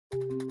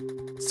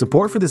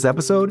Support for this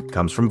episode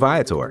comes from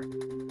Viator.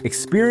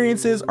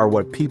 Experiences are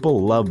what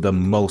people love the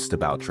most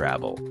about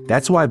travel.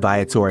 That's why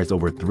Viator has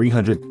over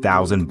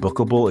 300,000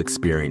 bookable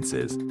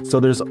experiences,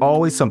 so there's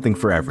always something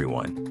for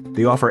everyone.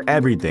 They offer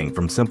everything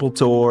from simple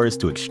tours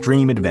to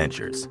extreme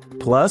adventures.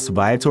 Plus,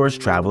 Viator's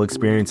travel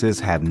experiences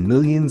have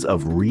millions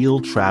of real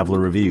traveler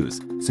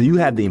reviews, so you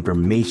have the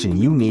information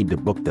you need to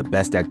book the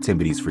best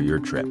activities for your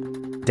trip.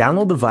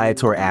 Download the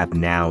Viator app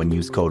now and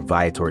use code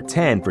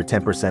Viator10 for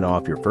 10%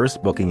 off your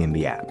first booking in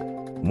the app.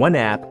 One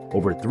app,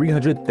 over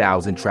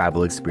 300,000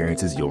 travel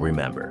experiences you'll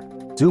remember.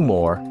 Do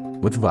more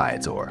with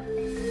Viator.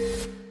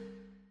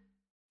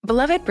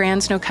 Beloved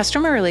brands know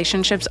customer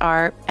relationships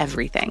are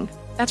everything.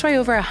 That's why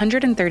over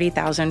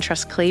 130,000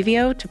 trust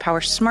Klaviyo to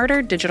power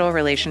smarter digital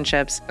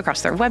relationships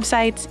across their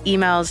websites,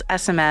 emails,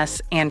 SMS,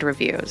 and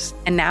reviews.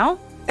 And now,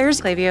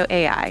 there's Klaviyo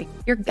AI,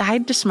 your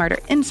guide to smarter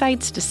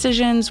insights,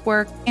 decisions,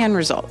 work, and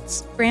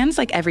results. Brands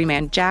like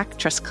Everyman Jack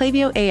trust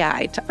Klaviyo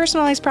AI to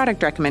personalize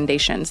product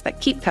recommendations that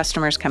keep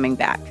customers coming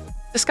back.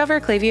 Discover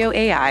Klaviyo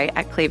AI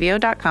at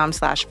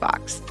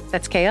klaviyo.com/Vox.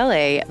 That's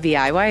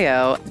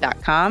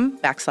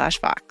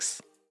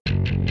KLAVIYO.com/Vox.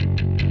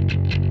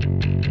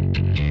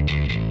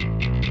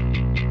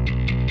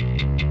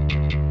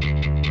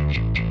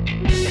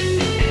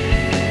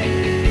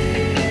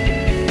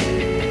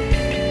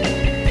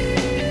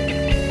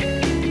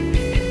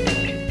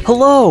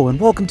 Hello and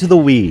welcome to The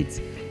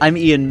Weeds. I'm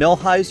Ian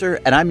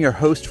Millhiser, and I'm your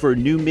host for a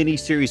new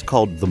mini-series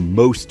called The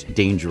Most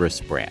Dangerous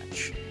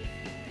Branch.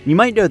 You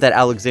might know that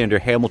Alexander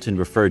Hamilton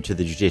referred to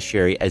the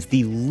judiciary as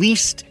the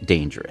least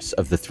dangerous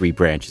of the three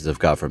branches of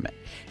government.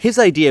 His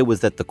idea was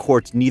that the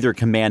courts neither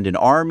command an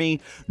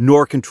army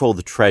nor control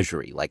the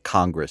treasury like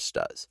Congress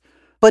does.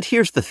 But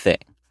here's the thing.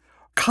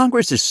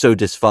 Congress is so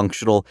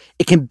dysfunctional,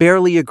 it can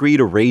barely agree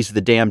to raise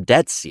the damn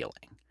debt ceiling.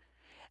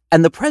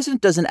 And the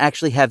president doesn't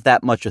actually have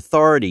that much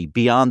authority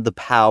beyond the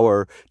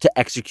power to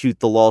execute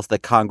the laws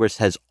that Congress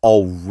has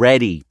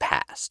already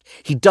passed.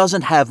 He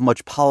doesn't have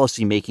much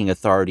policymaking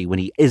authority when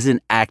he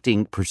isn't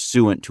acting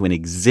pursuant to an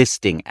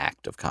existing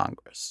act of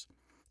Congress.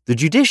 The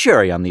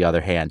judiciary, on the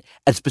other hand,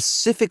 and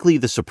specifically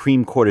the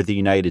Supreme Court of the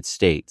United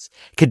States,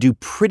 can do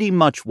pretty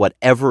much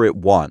whatever it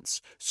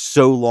wants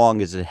so long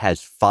as it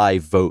has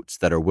 5 votes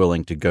that are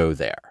willing to go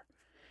there.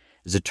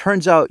 As it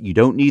turns out, you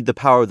don't need the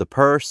power of the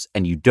purse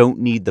and you don't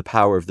need the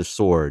power of the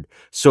sword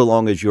so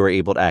long as you are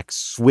able to act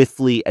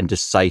swiftly and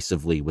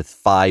decisively with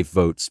 5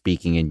 votes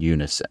speaking in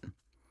unison.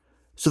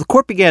 So the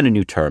court began a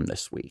new term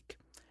this week.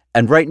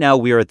 And right now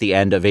we are at the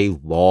end of a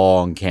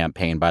long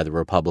campaign by the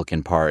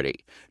Republican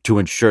Party to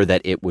ensure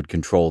that it would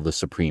control the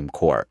Supreme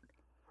Court.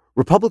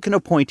 Republican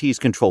appointees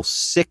control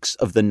 6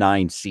 of the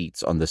 9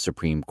 seats on the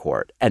Supreme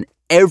Court, and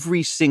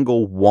every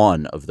single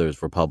one of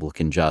those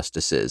Republican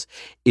justices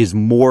is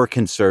more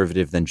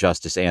conservative than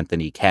Justice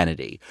Anthony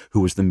Kennedy, who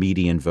was the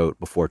median vote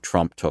before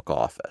Trump took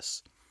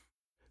office.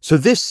 So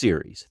this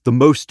series, The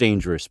Most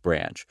Dangerous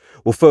Branch,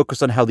 will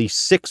focus on how these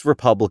 6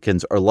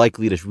 Republicans are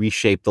likely to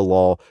reshape the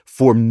law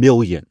for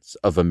millions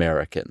of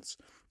Americans.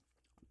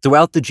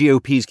 Throughout the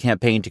GOP's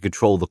campaign to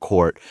control the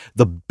court,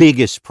 the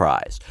biggest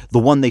prize, the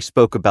one they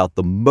spoke about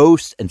the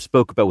most and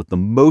spoke about with the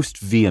most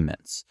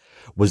vehemence,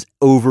 was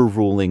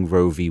overruling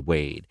Roe v.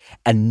 Wade.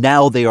 And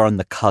now they are on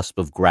the cusp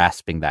of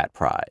grasping that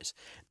prize.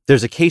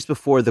 There's a case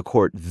before the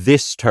court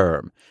this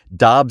term,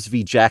 Dobbs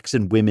v.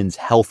 Jackson Women's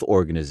Health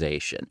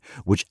Organization,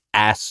 which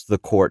asks the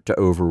court to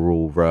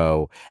overrule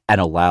Roe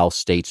and allow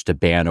states to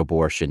ban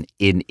abortion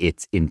in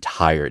its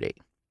entirety.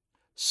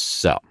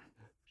 So,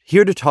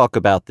 here to talk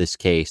about this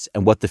case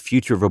and what the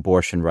future of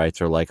abortion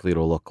rights are likely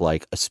to look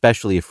like,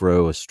 especially if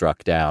Roe is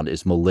struck down,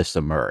 is Melissa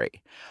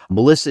Murray.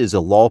 Melissa is a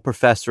law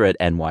professor at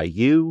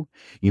NYU.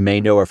 You may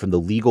know her from the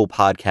legal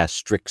podcast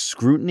Strict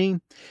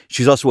Scrutiny.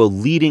 She's also a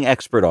leading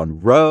expert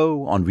on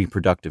Roe, on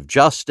reproductive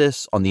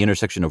justice, on the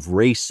intersection of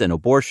race and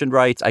abortion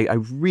rights. I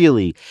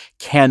really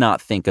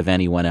cannot think of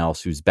anyone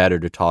else who's better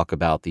to talk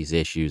about these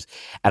issues,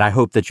 and I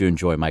hope that you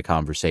enjoy my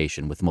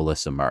conversation with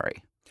Melissa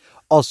Murray.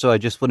 Also, I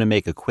just want to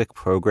make a quick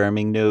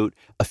programming note.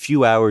 A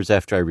few hours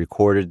after I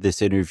recorded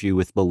this interview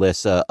with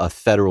Melissa, a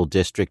federal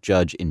district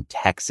judge in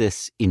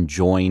Texas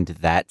enjoined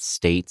that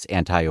state's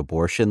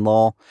anti-abortion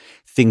law.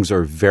 Things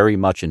are very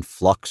much in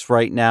flux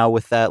right now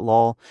with that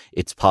law.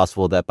 It's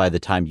possible that by the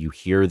time you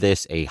hear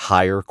this, a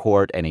higher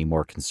court and a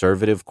more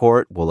conservative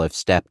court will have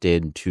stepped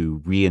in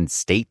to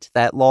reinstate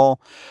that law.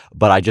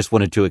 But I just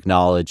wanted to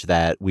acknowledge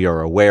that we are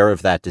aware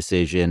of that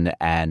decision,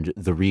 and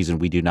the reason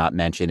we do not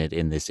mention it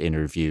in this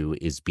interview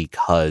is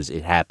because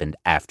it happened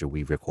after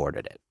we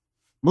recorded it.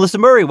 Melissa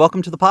Murray,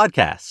 welcome to the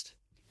podcast.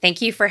 Thank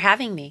you for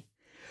having me.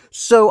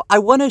 So I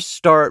want to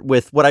start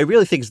with what I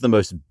really think is the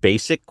most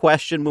basic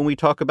question when we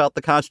talk about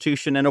the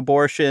Constitution and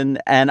abortion.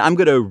 And I'm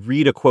going to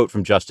read a quote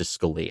from Justice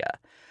Scalia.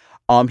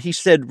 He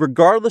said,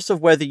 regardless of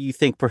whether you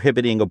think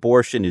prohibiting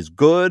abortion is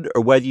good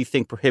or whether you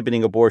think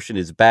prohibiting abortion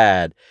is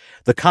bad,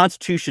 the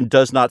Constitution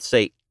does not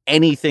say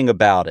anything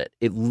about it.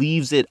 It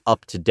leaves it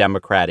up to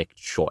democratic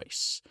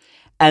choice.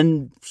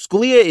 And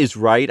Scalia is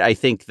right. I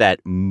think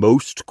that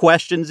most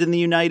questions in the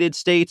United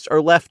States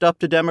are left up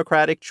to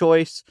democratic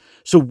choice.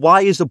 So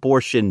why is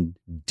abortion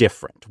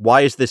different?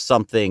 Why is this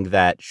something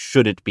that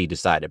shouldn't be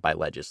decided by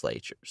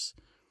legislatures?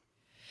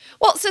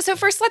 Well, so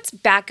first, let's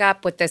back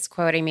up with this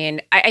quote. I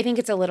mean, I think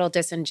it's a little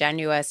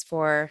disingenuous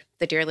for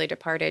the dearly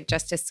departed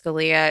Justice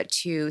Scalia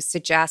to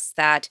suggest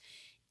that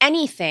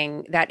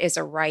anything that is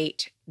a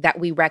right that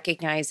we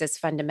recognize as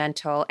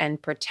fundamental and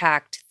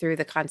protect through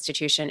the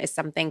Constitution is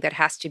something that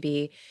has to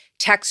be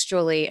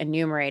textually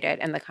enumerated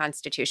in the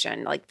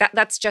Constitution. Like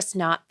that's just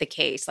not the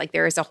case. Like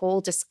there is a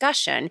whole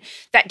discussion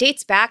that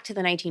dates back to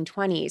the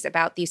 1920s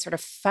about these sort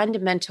of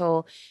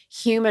fundamental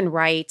human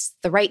rights,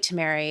 the right to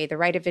marry, the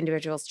right of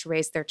individuals to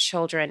raise their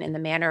children in the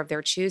manner of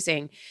their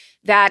choosing,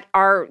 that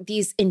are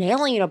these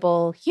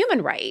inalienable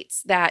human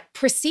rights that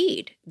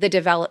precede the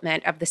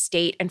development of the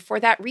state, and for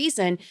that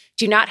reason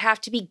do not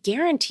have to be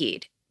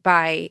guaranteed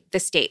by the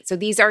state. So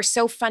these are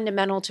so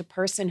fundamental to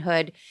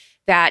personhood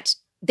that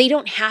they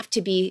don't have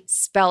to be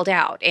spelled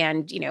out.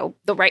 And, you know,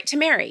 the right to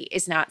marry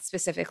is not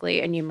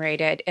specifically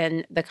enumerated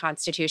in the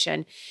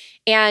Constitution.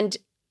 And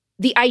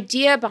the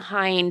idea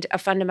behind a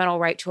fundamental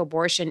right to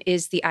abortion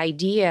is the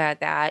idea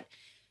that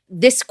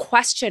this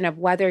question of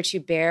whether to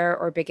bear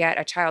or beget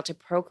a child, to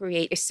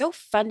procreate, is so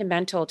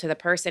fundamental to the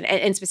person,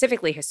 and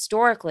specifically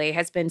historically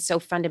has been so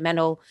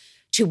fundamental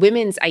to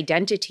women's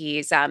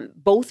identities,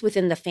 both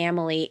within the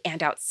family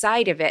and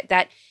outside of it,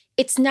 that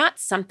it's not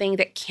something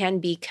that can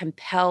be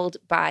compelled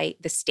by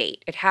the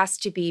state. It has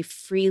to be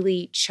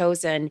freely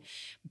chosen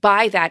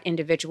by that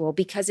individual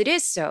because it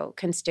is so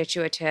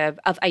constitutive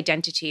of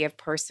identity, of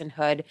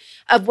personhood,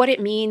 of what it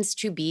means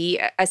to be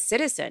a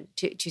citizen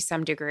to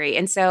some degree.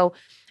 And so,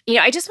 you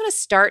know, I just want to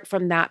start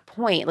from that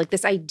point, like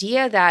this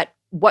idea that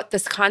what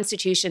this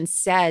Constitution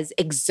says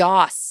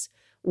exhausts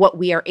what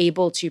we are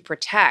able to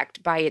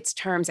protect by its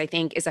terms, I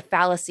think, is a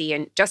fallacy.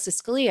 And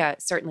Justice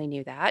Scalia certainly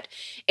knew that.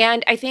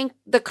 And I think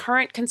the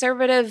current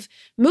conservative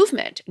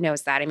movement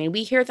knows that. I mean,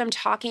 we hear them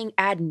talking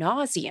ad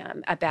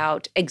nauseum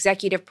about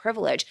executive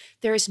privilege.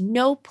 There is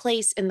no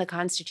place in the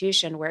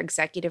Constitution where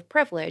executive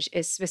privilege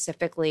is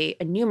specifically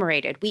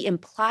enumerated. We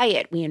imply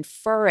it, we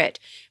infer it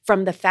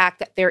from the fact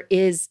that there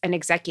is an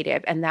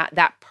executive and that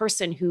that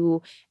person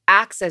who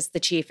acts as the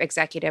chief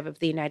executive of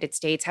the United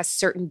States has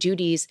certain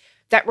duties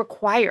that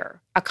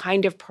require a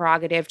kind of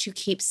prerogative to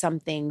keep some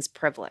things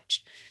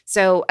privileged.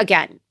 So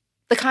again,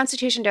 the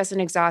Constitution doesn't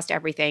exhaust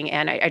everything,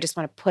 and I just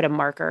want to put a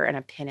marker and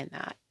a pin in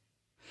that.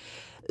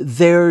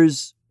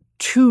 There's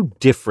two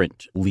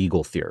different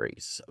legal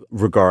theories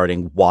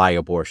regarding why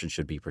abortion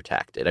should be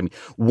protected. I mean,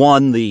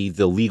 one, the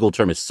legal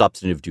term is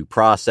substantive due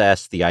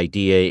process. The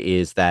idea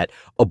is that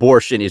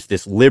abortion is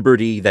this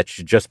liberty that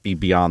should just be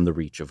beyond the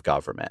reach of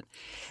government.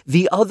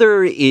 The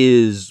other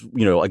is,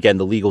 you know, again,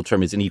 the legal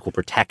term is an equal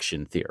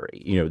protection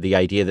theory. You know, the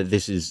idea that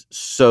this is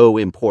so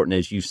important,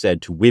 as you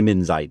said, to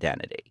women's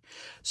identity.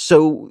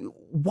 So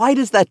why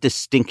does that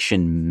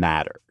distinction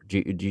matter,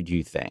 do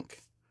you think?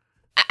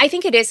 I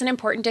think it is an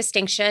important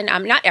distinction.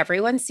 Not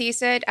everyone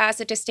sees it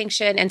as a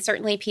distinction. And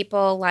certainly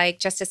people like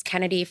Justice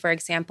Kennedy, for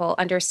example,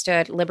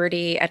 understood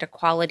liberty and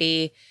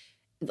equality,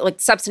 like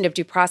substantive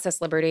due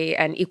process liberty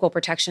and equal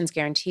protections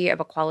guarantee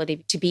of equality,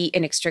 to be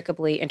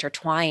inextricably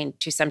intertwined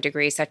to some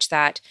degree, such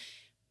that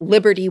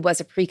liberty was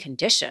a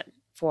precondition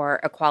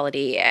for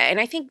equality. And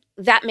I think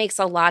that makes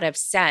a lot of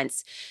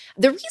sense.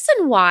 The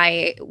reason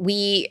why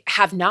we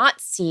have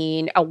not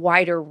seen a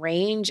wider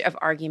range of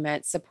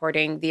arguments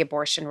supporting the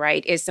abortion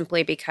right is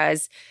simply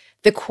because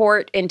the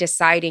court, in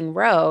deciding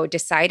Roe,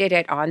 decided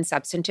it on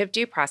substantive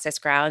due process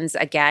grounds.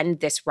 Again,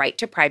 this right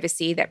to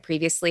privacy that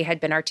previously had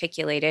been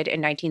articulated in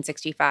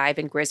 1965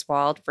 in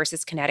Griswold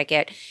versus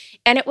Connecticut.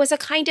 And it was a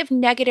kind of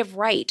negative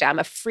right,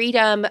 a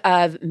freedom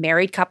of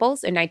married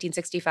couples in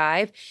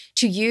 1965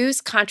 to use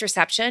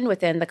contraception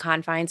within the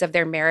confines of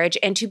their marriage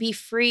and to be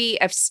free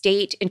of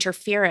state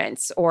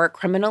interference or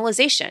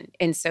criminalization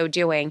in so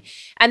doing.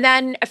 And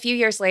then a few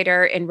years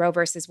later in Roe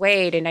versus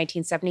Wade in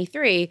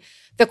 1973,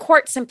 the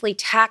court simply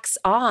tacks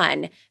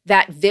on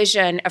that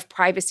vision of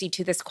privacy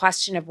to this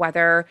question of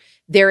whether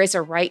there is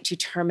a right to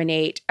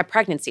terminate a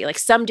pregnancy. Like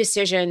some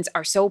decisions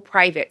are so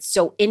private,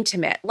 so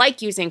intimate,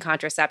 like using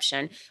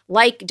contraception,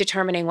 like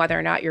determining whether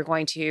or not you're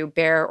going to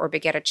bear or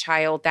beget a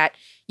child, that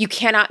you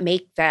cannot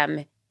make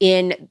them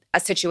in a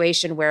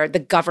situation where the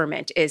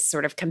government is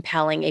sort of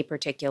compelling a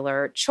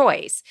particular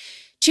choice.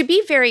 To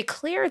be very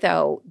clear,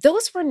 though,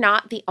 those were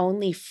not the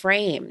only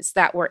frames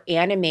that were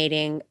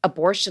animating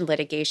abortion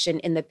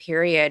litigation in the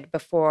period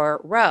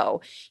before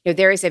Roe. You know,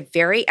 there is a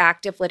very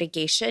active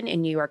litigation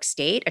in New York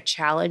State, a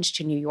challenge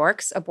to New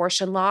York's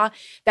abortion law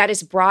that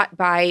is brought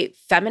by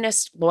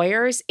feminist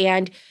lawyers,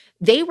 and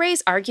they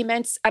raise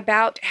arguments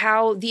about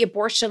how the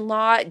abortion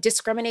law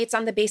discriminates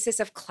on the basis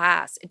of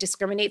class. It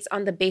discriminates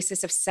on the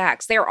basis of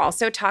sex. They are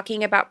also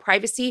talking about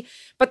privacy,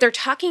 but they're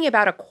talking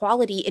about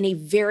equality in a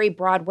very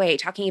broad way,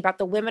 talking about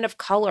the women of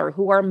color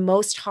who are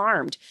most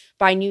harmed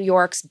by New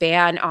York's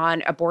ban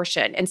on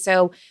abortion. And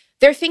so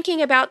they're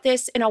thinking about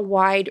this in a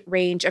wide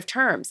range of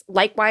terms.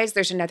 Likewise,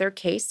 there's another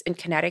case in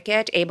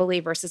Connecticut,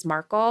 Abele versus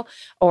Markle,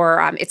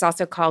 or it's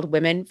also called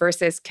Women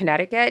versus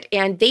Connecticut.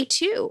 And they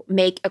too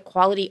make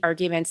equality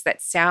arguments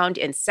that sound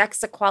in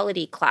sex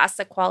equality, class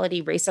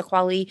equality, race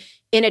equality,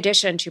 in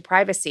addition to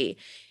privacy.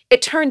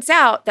 It turns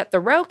out that the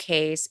Roe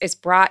case is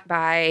brought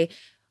by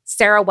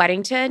Sarah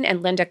Weddington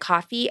and Linda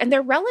Coffey, and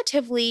they're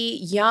relatively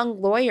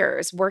young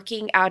lawyers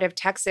working out of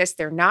Texas.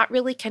 They're not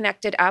really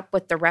connected up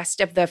with the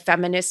rest of the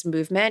feminist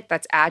movement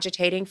that's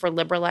agitating for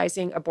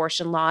liberalizing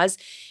abortion laws.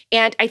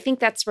 And I think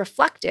that's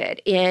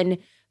reflected in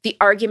the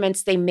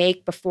arguments they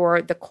make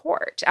before the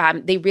court.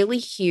 They really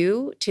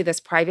hew to this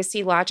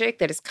privacy logic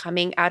that is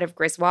coming out of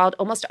Griswold.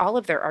 Almost all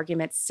of their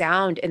arguments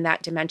sound in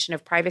that dimension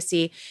of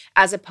privacy,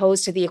 as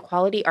opposed to the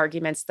equality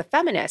arguments the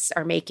feminists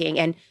are making.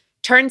 And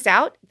turns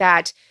out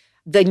that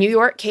the New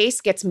York case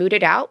gets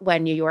mooted out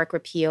when New York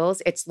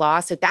repeals its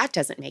law, so that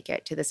doesn't make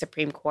it to the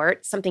Supreme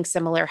Court. Something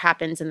similar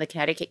happens in the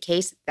Connecticut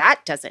case.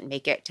 That doesn't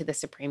make it to the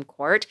Supreme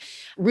Court.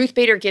 Ruth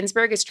Bader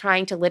Ginsburg is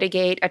trying to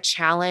litigate a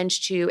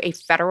challenge to a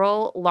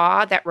federal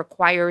law that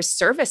requires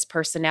service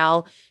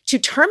personnel to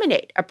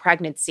terminate a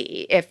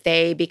pregnancy if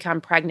they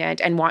become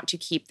pregnant and want to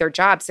keep their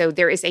job. So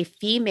there is a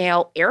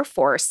female Air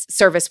Force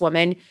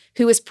servicewoman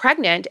who is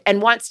pregnant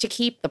and wants to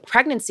keep the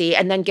pregnancy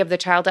and then give the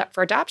child up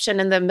for adoption.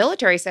 And the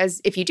military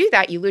says, if you do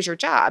that, you lose your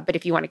job. But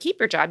if you want to keep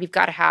your job, you've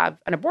got to have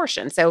an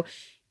abortion. So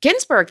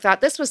Ginsburg thought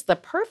this was the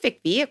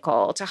perfect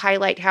vehicle to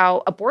highlight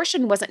how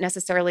abortion wasn't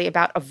necessarily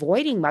about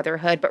avoiding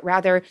motherhood, but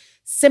rather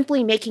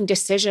simply making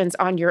decisions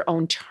on your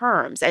own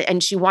terms.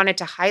 And she wanted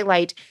to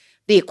highlight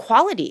the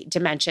equality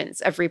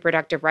dimensions of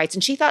reproductive rights.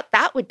 And she thought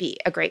that would be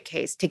a great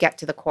case to get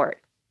to the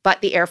court.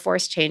 But the Air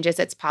Force changes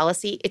its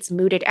policy. It's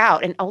mooted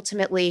out. And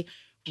ultimately,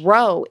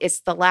 Roe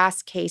is the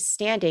last case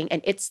standing.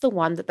 And it's the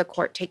one that the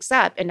court takes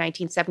up in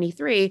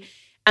 1973.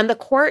 And the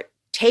court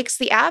takes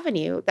the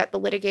avenue that the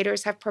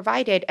litigators have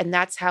provided. And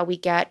that's how we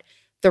get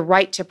the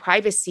right to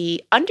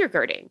privacy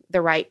undergirding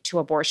the right to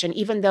abortion,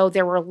 even though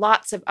there were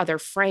lots of other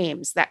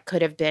frames that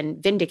could have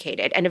been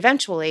vindicated. And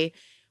eventually,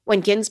 when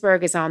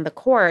Ginsburg is on the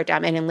court,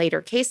 and in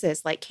later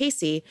cases like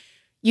Casey,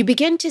 you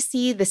begin to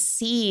see the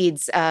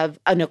seeds of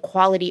an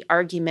equality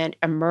argument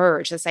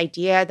emerge, this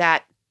idea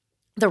that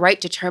the right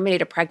to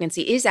terminate a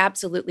pregnancy is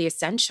absolutely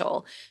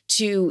essential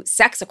to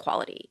sex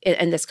equality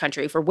in this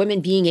country, for women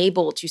being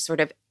able to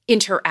sort of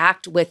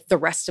interact with the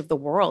rest of the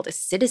world as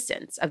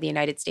citizens of the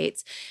United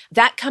States.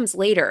 That comes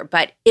later,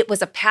 but it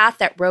was a path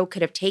that Roe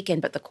could have taken,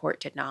 but the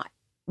court did not.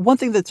 One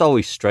thing that's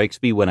always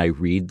strikes me when I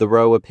read the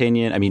Roe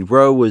opinion, I mean,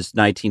 Roe was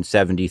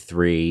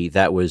 1973.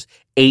 That was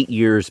 8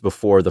 years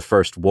before the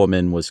first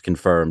woman was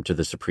confirmed to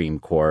the Supreme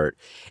Court.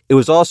 It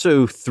was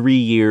also 3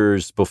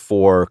 years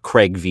before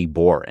Craig v.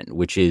 Boren,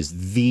 which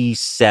is the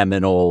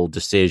seminal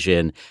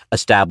decision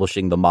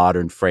establishing the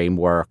modern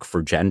framework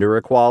for gender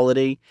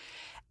equality.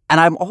 And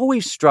I'm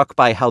always struck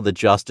by how the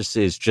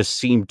justices just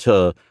seem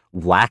to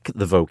lack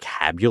the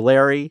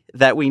vocabulary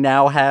that we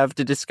now have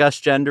to discuss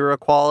gender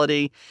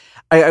equality.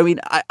 I mean,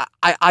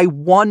 I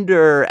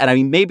wonder, and I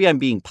mean, maybe I'm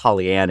being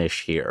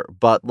Pollyannish here,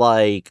 but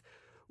like,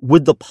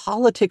 would the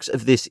politics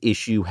of this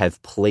issue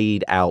have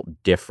played out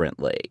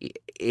differently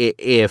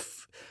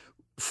if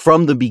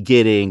from the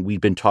beginning we'd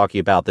been talking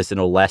about this in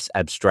a less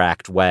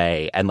abstract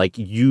way and like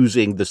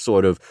using the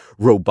sort of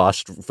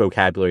robust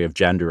vocabulary of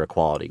gender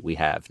equality we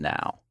have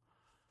now?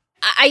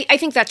 I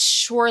think that's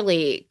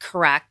surely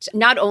correct.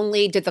 Not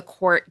only did the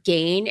court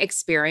gain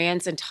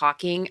experience in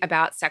talking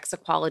about sex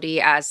equality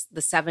as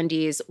the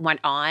 70s went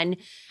on,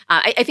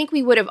 I think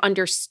we would have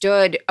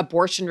understood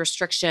abortion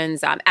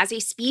restrictions as a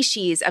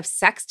species of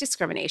sex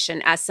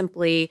discrimination,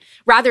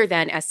 rather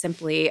than as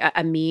simply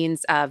a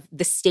means of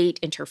the state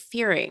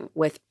interfering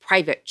with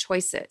private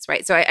choices,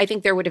 right? So I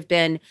think there would have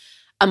been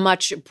a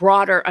much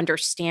broader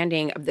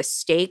understanding of the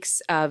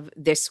stakes of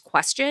this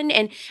question.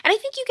 And I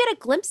think you get a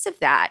glimpse of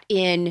that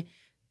in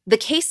the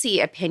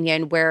Casey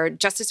opinion, where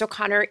Justice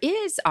O'Connor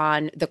is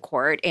on the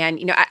court. And,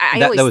 you know,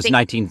 I always think— That was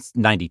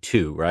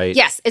 1992, right?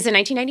 Yes, it's a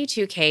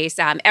 1992 case.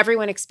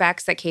 Everyone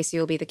expects that Casey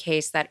will be the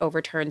case that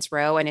overturns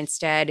Roe. And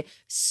instead,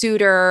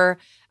 Souter,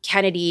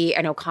 Kennedy,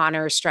 and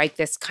O'Connor strike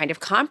this kind of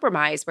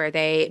compromise where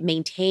they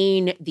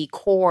maintain the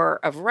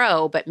core of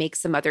Roe, but make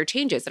some other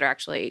changes that are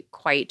actually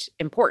quite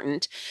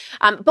important.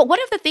 But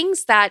one of the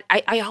things that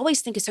I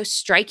always think is so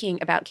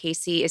striking about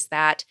Casey is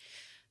that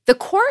the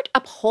court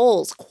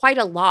upholds quite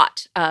a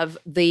lot of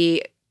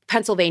the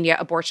Pennsylvania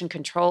Abortion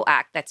Control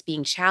Act that's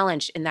being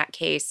challenged in that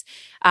case,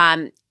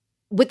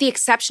 with the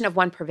exception of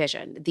one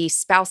provision, the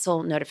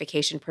spousal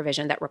notification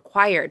provision that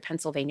required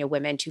Pennsylvania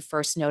women to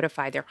first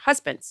notify their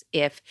husbands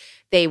if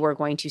they were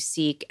going to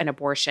seek an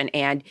abortion.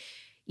 And,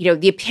 you know,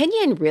 the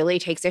opinion really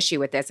takes issue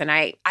with this. And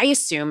I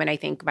assume, and I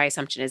think my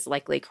assumption is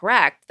likely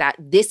correct, that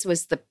this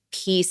was the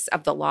piece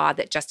of the law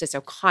that Justice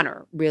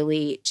O'Connor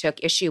really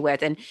took issue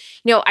with. And,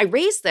 you know, I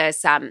raise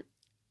this,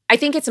 I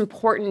think it's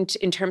important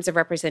in terms of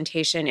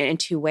representation in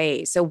two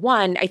ways. So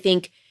one, I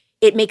think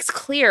it makes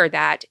clear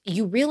that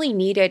you really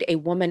needed a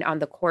woman on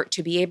the court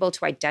to be able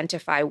to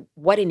identify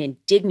what an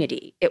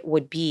indignity it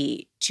would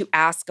be to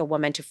ask a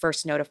woman to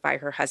first notify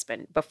her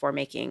husband before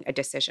making a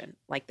decision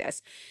like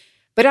this.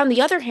 But on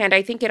the other hand,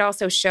 I think it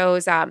also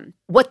shows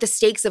what the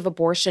stakes of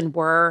abortion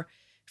were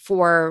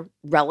for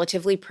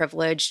relatively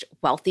privileged,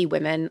 wealthy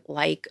women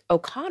like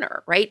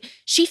O'Connor, right?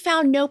 She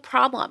found no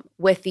problem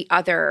with the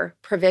other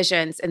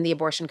provisions in the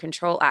Abortion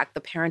Control Act,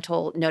 the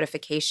parental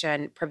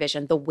notification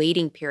provision, the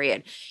waiting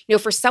period.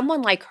 For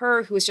someone like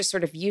her who was just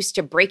sort of used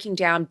to breaking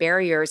down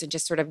barriers and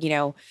just sort of,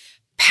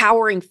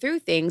 powering through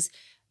things,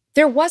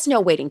 there was no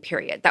waiting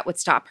period that would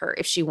stop her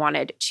if she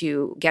wanted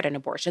to get an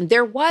abortion.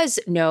 There was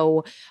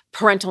no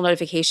parental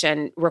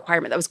notification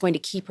requirement that was going to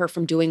keep her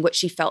from doing what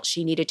she felt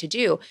she needed to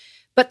do.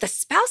 But the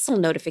spousal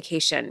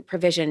notification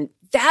provision,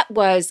 that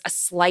was a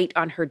slight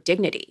on her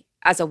dignity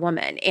as a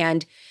woman.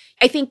 And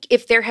I think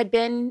if there had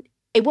been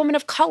a woman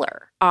of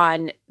color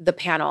on the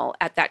panel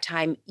at that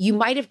time, you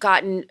might have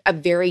gotten a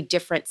very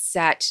different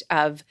set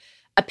of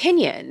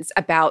opinions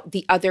about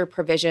the other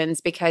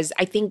provisions, because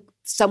I think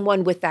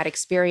someone with that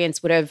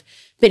experience would have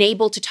been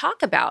able to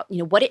talk about,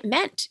 what it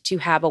meant to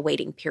have a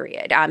waiting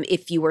period.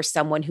 If you were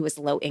someone who was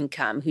low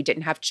income, who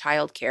didn't have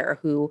childcare,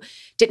 who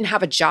didn't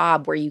have a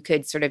job where you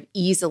could sort of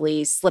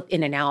easily slip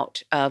in and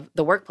out of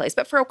the workplace.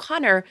 But for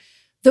O'Connor,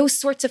 those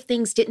sorts of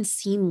things didn't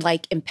seem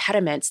like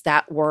impediments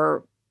that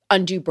were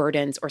undue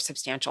burdens or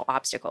substantial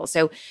obstacles.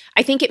 So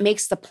I think it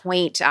makes the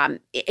point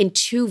in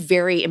two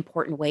very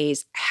important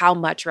ways how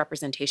much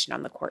representation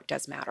on the court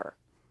does matter.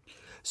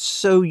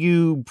 So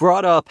you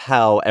brought up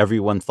how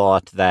everyone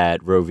thought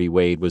that Roe v.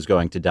 Wade was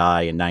going to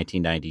die in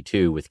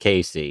 1992 with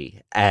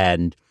Casey.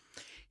 And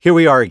here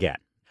we are again.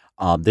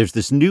 There's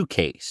this new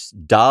case,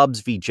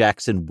 Dobbs v.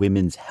 Jackson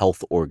Women's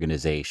Health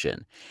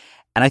Organization.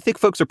 And I think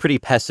folks are pretty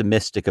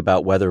pessimistic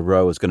about whether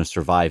Roe is going to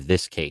survive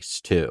this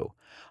case, too.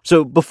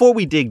 So before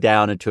we dig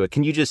down into it,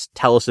 can you just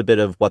tell us a bit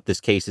of what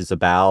this case is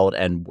about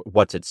and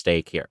what's at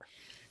stake here?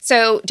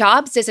 So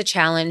Dobbs is a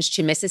challenge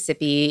to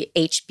Mississippi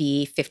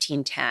HB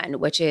 1510,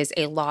 which is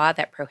a law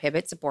that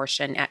prohibits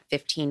abortion at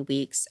 15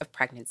 weeks of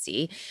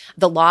pregnancy.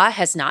 The law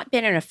has not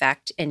been in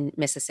effect in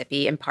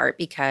Mississippi, in part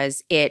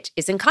because it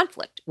is in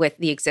conflict with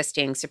the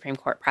existing Supreme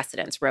Court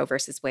precedents, Roe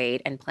versus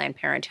Wade and Planned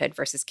Parenthood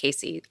versus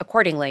Casey.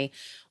 Accordingly,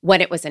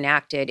 when it was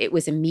enacted, it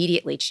was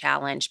immediately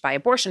challenged by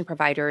abortion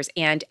providers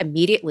and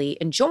immediately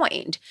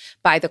enjoined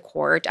by the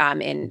court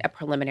in a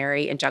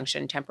preliminary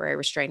injunction, temporary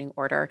restraining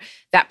order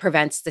that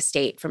prevents the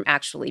state from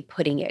actually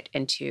putting it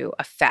into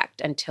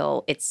effect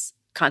until its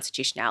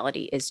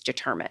constitutionality is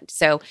determined.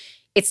 So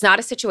it's not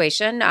a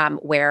situation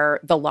where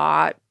the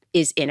law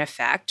is in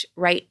effect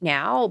right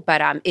now,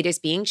 but it is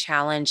being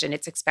challenged, and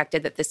it's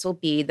expected that this will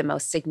be the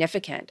most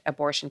significant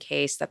abortion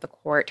case that the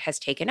court has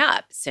taken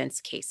up since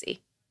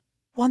Casey.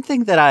 One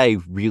thing that I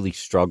really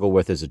struggle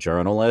with as a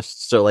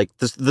journalist, so like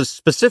the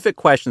specific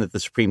question that the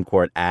Supreme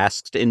Court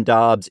asked in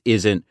Dobbs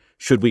isn't,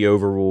 should we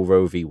overrule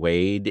Roe v.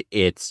 Wade?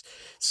 It's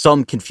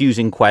some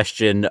confusing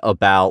question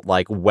about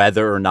like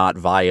whether or not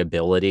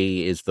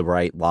viability is the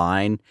right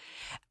line.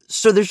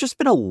 So there's just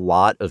been a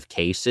lot of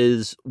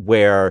cases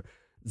where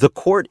the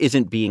court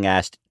isn't being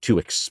asked to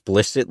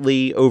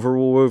explicitly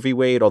overrule Roe v.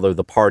 Wade, although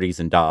the parties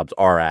in Dobbs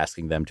are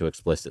asking them to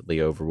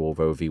explicitly overrule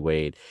Roe v.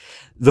 Wade.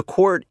 The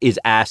court is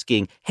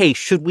asking, hey,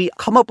 should we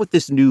come up with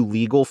this new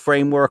legal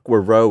framework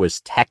where Roe is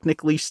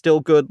technically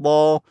still good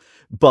law,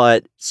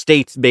 but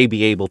states may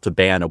be able to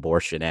ban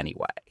abortion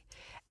anyway?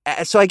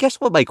 So I guess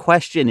what my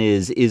question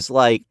is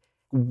like,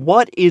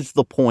 what is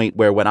the point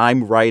where when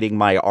I'm writing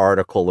my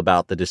article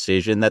about the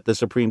decision that the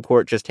Supreme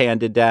Court just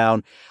handed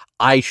down,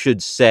 I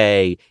should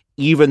say,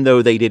 even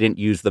though they didn't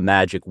use the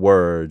magic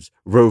words,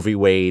 Roe v.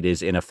 Wade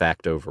is in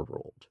effect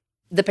overruled?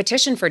 The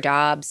petition for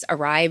Dobbs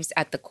arrives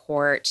at the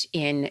court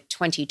in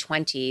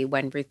 2020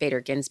 when Ruth Bader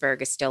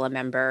Ginsburg is still a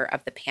member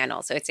of the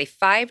panel. So it's a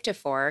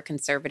 5-4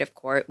 conservative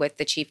court with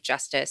the Chief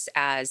Justice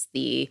as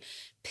the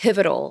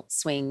pivotal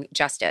swing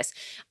justice.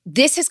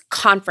 This has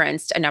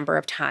conferenced a number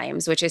of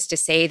times, which is to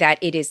say that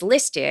it is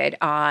listed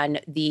on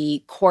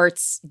the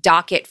court's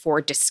docket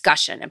for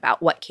discussion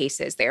about what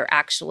cases they're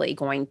actually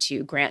going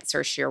to grant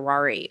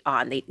certiorari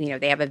on.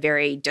 They have a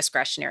very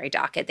discretionary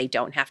docket. They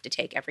don't have to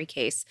take every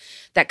case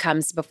that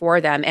comes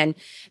before them. And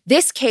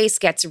this case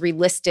gets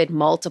relisted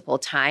multiple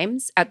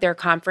times at their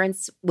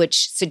conference,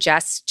 which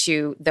suggests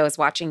to those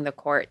watching the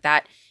court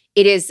that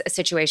it is a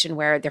situation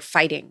where they're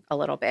fighting a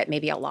little bit,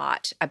 maybe a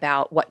lot,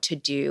 about what to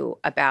do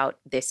about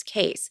this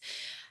case.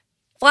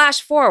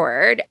 Flash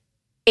forward,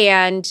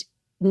 and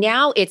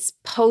now it's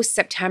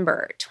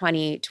post-September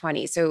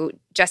 2020. So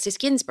Justice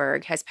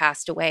Ginsburg has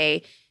passed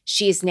away.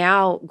 She is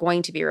now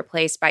going to be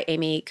replaced by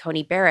Amy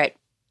Coney Barrett.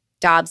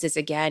 Dobbs is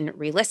again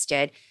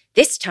relisted.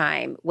 this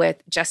time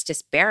with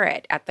Justice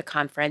Barrett at the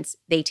conference,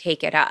 they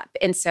take it up.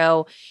 And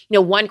so,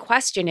 one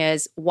question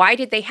is, why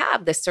did they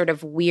have this sort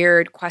of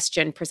weird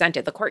question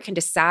presented? The court can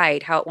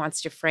decide how it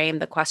wants to frame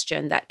the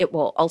question that it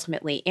will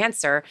ultimately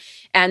answer.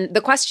 And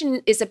the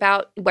question is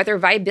about whether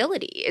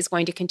viability is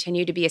going to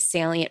continue to be a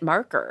salient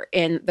marker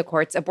in the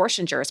court's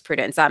abortion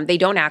jurisprudence. They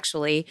don't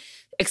actually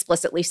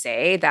explicitly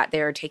say that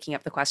they're taking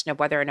up the question of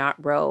whether or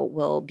not Roe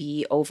will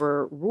be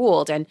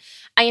overruled. And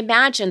I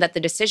imagine that the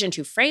decision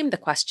to frame the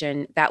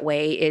question that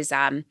way is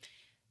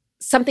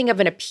something of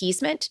an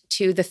appeasement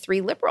to the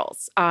three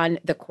liberals on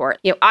the court.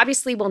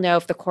 Obviously, we'll know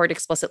if the court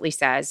explicitly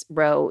says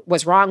Roe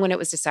was wrong when it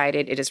was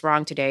decided, it is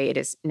wrong today, it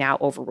is now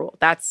overruled.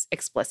 That's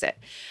explicit.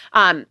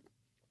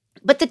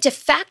 But the de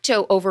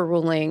facto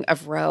overruling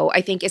of Roe,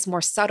 I think, is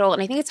more subtle,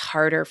 and I think it's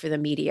harder for the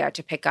media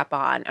to pick up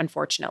on,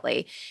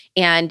 unfortunately.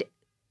 And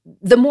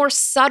the more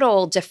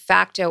subtle de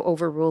facto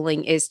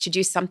overruling is to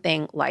do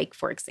something like,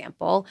 for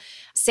example,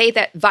 say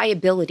that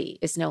viability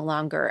is no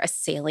longer a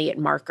salient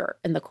marker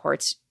in the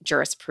court's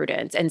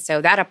jurisprudence. And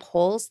so that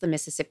upholds the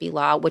Mississippi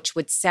law, which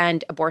would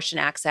send abortion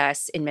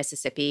access in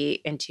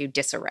Mississippi into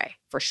disarray,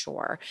 for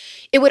sure.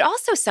 It would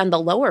also send the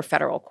lower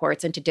federal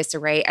courts into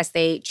disarray as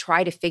they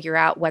try to figure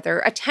out whether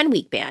a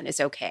 10-week ban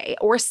is okay,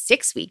 or a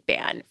 6-week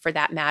ban for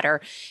that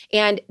matter.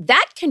 And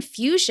that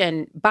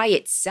confusion by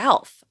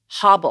itself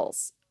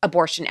hobbles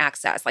abortion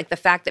access, like the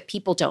fact that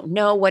people don't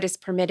know what is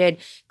permitted,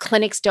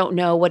 clinics don't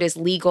know what is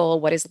legal,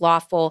 what is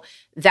lawful.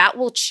 That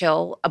will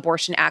chill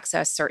abortion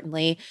access,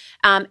 certainly.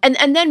 And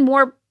then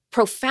more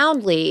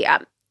profoundly,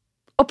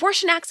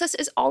 abortion access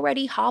is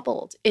already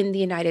hobbled in the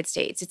United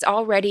States. It's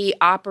already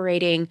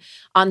operating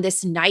on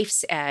this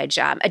knife's edge.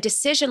 A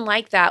decision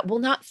like that will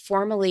not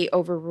formally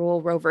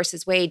overrule Roe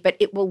versus Wade, but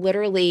it will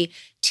literally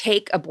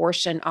take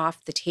abortion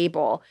off the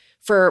table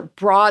for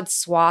broad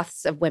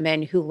swaths of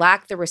women who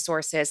lack the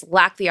resources,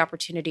 lack the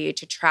opportunity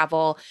to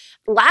travel,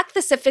 lack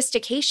the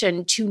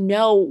sophistication to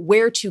know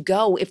where to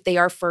go if they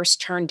are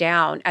first turned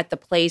down at the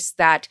place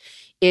that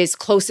is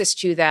closest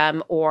to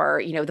them,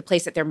 or, the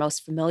place that they're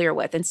most familiar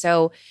with. And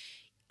so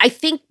I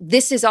think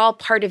this is all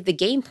part of the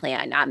game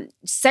plan.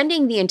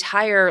 Sending the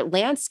entire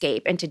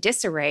landscape into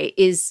disarray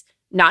is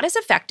not as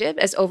effective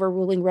as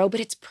overruling Roe, but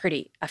it's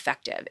pretty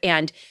effective.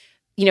 And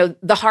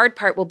the hard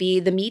part will be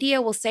the media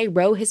will say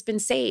Roe has been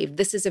saved.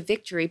 This is a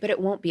victory, but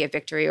it won't be a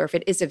victory. Or if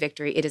it is a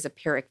victory, it is a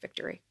Pyrrhic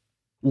victory.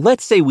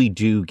 Let's say we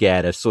do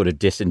get a sort of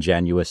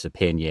disingenuous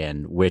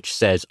opinion which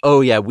says,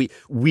 oh, yeah,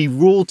 we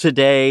rule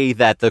today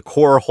that the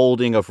core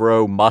holding of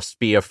Roe must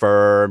be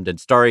affirmed and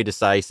stare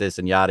decisis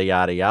and yada,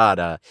 yada,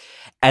 yada.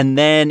 And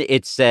then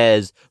it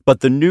says, but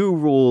the new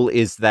rule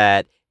is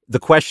that the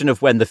question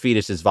of when the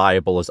fetus is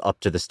viable is up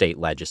to the state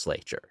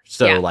legislature.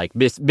 So like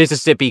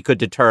Mississippi could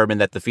determine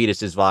that the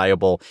fetus is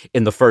viable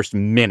in the first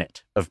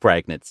minute of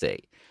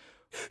pregnancy.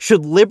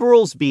 Should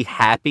liberals be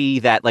happy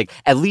that, like,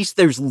 at least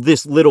there's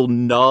this little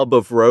nub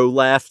of Roe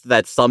left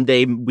that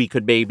someday we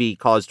could maybe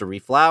cause to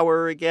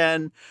reflower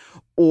again?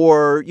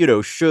 Or,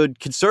 should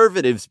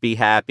conservatives be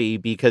happy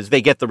because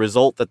they get the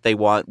result that they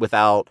want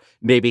without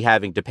maybe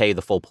having to pay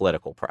the full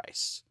political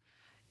price?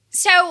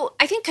 So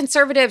I think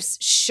conservatives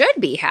should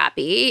be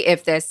happy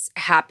if this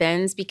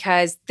happens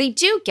because they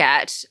do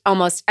get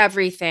almost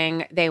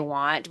everything they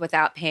want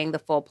without paying the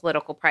full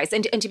political price.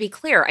 And to be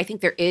clear, I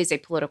think there is a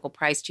political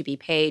price to be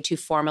paid to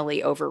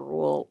formally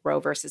overrule Roe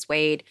versus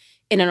Wade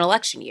in an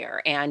election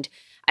year. And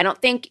I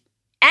don't think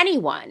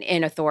anyone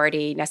in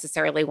authority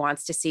necessarily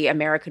wants to see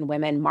American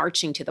women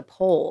marching to the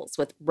polls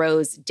with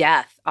Roe's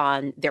death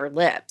on their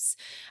lips.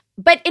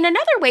 But in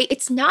another way,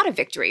 it's not a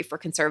victory for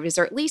conservatives,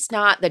 or at least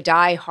not the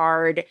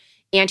die-hard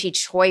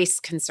anti-choice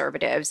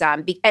conservatives.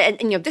 And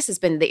this has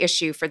been the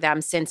issue for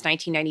them since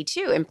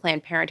 1992 in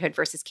Planned Parenthood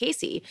versus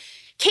Casey.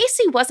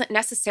 Casey wasn't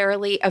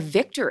necessarily a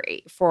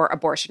victory for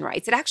abortion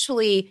rights. It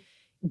actually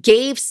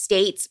gave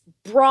states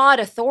broad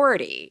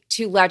authority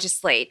to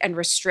legislate and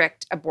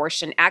restrict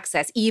abortion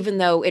access, even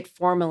though it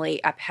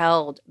formally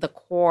upheld the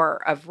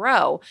core of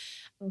Roe.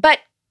 But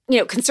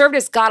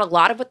conservatives got a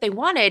lot of what they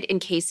wanted in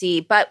Casey,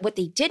 but what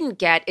they didn't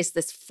get is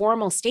this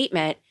formal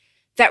statement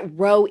that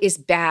Roe is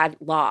bad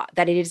law,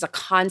 that it is a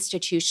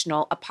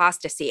constitutional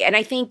apostasy. And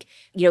I think,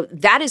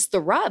 that is the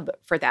rub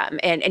for them.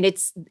 And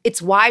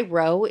it's why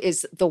Roe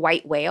is the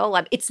white whale.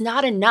 It's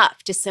not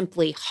enough to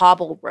simply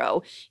hobble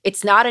Roe.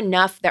 It's not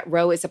enough that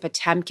Roe is a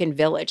Potemkin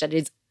village, that it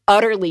is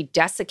utterly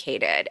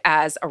desiccated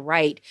as a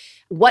right.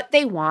 What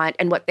they want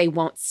and what they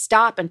won't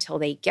stop until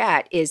they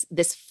get is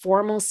this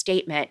formal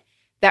statement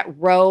that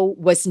Roe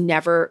was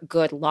never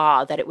good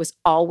law, that it was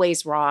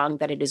always wrong,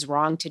 that it is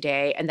wrong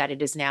today, and that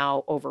it is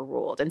now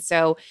overruled. And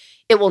so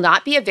it will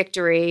not be a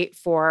victory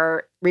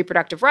for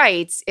reproductive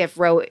rights if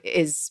Roe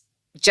is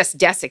just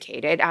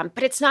desiccated,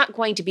 but it's not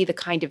going to be the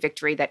kind of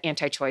victory that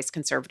anti-choice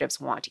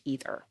conservatives want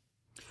either.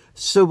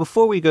 So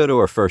before we go to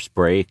our first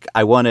break,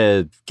 I want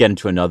to get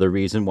into another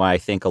reason why I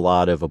think a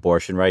lot of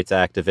abortion rights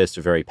activists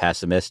are very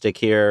pessimistic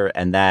here,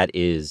 and that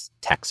is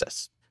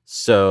Texas.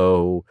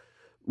 So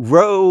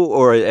Roe,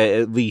 or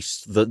at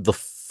least the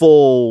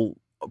full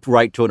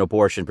right to an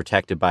abortion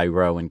protected by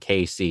Roe and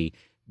Casey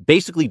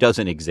basically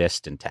doesn't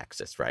exist in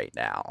Texas right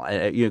now.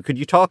 Could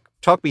you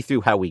talk me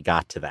through how we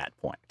got to that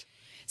point?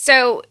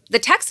 So the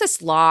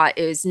Texas law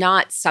is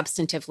not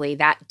substantively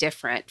that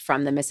different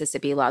from the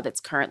Mississippi law that's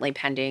currently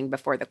pending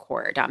before the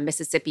court.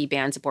 Mississippi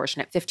bans abortion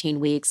at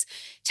 15 weeks.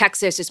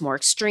 Texas is more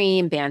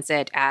extreme, bans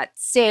it at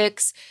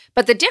 6.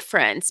 But the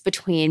difference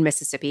between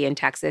Mississippi and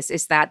Texas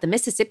is that the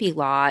Mississippi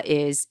law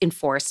is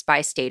enforced by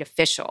a state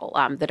official,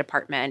 the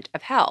Department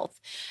of Health.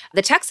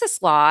 The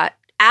Texas law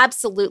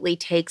absolutely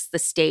takes the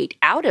state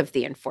out of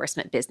the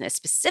enforcement business,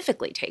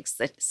 specifically takes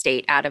the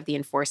state out of the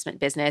enforcement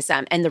business.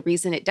 And the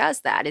reason it does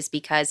that is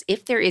because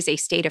if there is a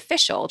state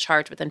official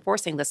charged with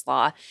enforcing this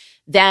law,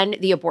 then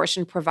the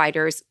abortion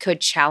providers could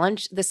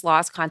challenge this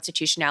law's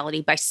constitutionality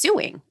by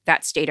suing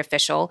that state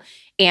official,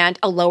 and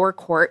a lower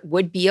court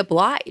would be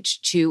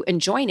obliged to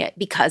enjoin it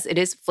because it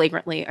is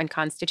flagrantly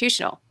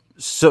unconstitutional.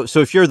 So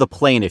if you're the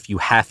plaintiff, you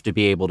have to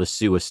be able to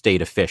sue a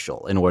state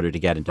official in order to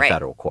get into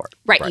federal court.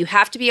 Right. You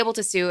have to be able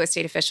to sue a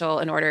state official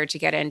in order to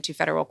get into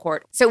federal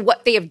court. So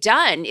what they have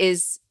done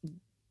is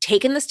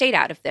taken the state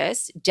out of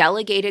this,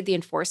 delegated the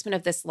enforcement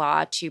of this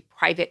law to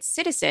private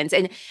citizens.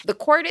 And the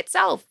court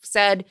itself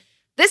said,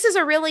 this is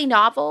a really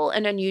novel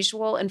and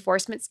unusual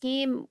enforcement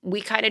scheme.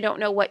 We kind of don't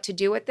know what to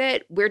do with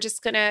it. We're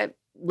just going to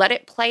let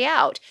it play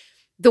out.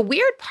 The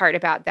weird part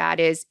about that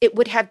is it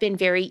would have been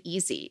very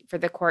easy for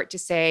the court to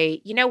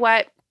say, you know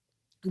what,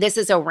 this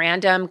is a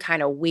random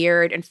kind of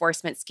weird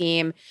enforcement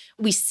scheme.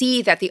 We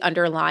see that the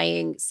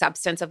underlying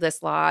substance of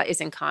this law is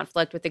in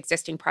conflict with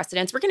existing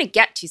precedents. We're going to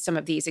get to some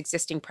of these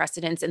existing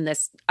precedents in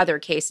this other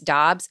case,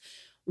 Dobbs.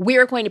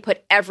 We're going to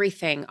put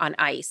everything on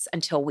ice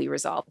until we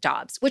resolve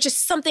Dobbs, which is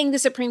something the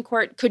Supreme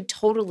Court could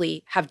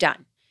totally have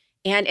done.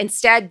 And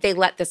instead, they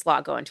let this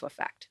law go into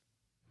effect.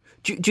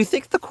 Do you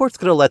think the court's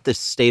going to let this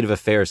state of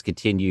affairs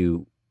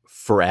continue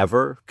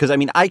forever? Because, I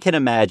mean, I can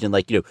imagine,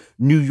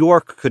 New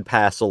York could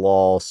pass a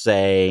law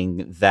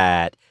saying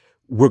that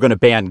we're going to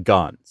ban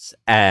guns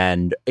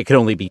and it can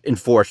only be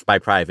enforced by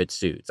private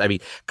suits. I mean,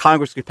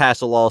 Congress could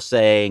pass a law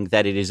saying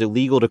that it is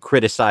illegal to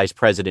criticize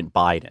President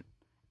Biden.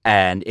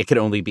 And it can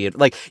only be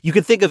you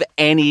could think of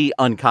any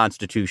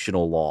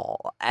unconstitutional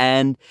law.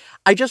 And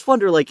I just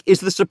wonder,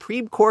 is the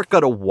Supreme Court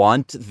going to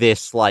want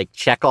this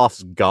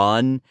Chekhov's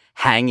gun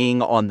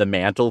hanging on the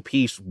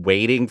mantelpiece,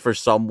 waiting for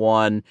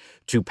someone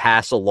to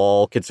pass a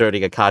law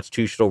concerning a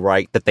constitutional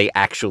right that they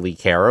actually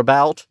care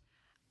about?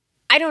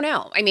 I don't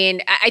know. I mean,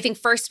 I think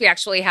first we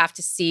actually have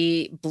to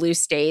see blue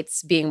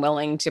states being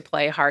willing to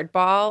play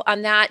hardball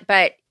on that.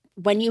 But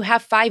when you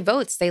have 5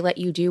 votes, they let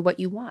you do what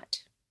you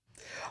want.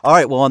 All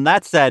right. Well, on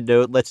that sad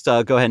note, let's go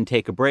ahead and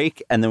take a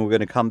break. And then we're going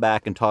to come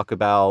back and talk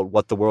about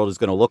what the world is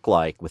going to look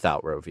like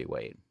without Roe v.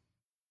 Wade.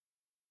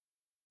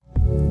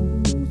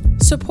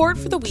 Support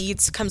for The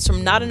Weeds comes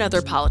from Not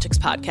Another Politics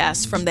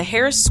podcast from the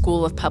Harris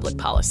School of Public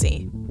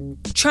Policy.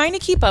 Trying to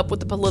keep up with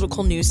the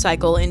political news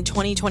cycle in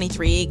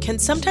 2023 can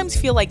sometimes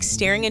feel like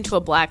staring into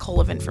a black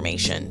hole of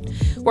information,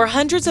 where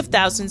hundreds of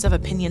thousands of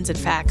opinions and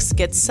facts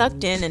get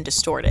sucked in and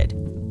distorted.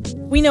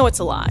 We know it's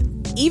a lot,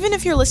 even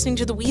if you're listening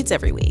to The Weeds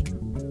every week.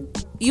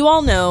 You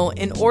all know,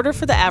 in order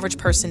for the average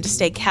person to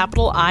stay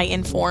capital I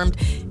informed,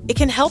 it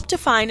can help to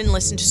find and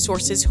listen to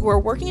sources who are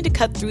working to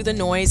cut through the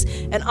noise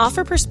and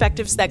offer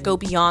perspectives that go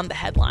beyond the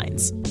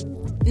headlines.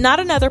 Not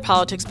Another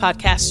Politics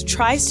podcast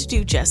tries to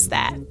do just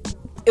that.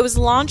 It was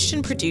launched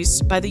and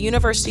produced by the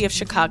University of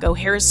Chicago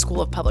Harris School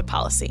of Public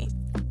Policy.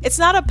 It's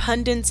not a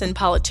pundits and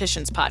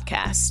politicians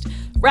podcast.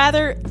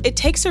 Rather, it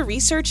takes a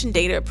research and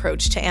data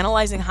approach to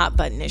analyzing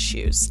hot-button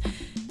issues.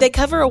 They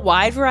cover a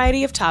wide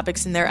variety of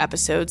topics in their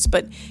episodes,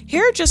 but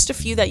here are just a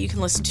few that you can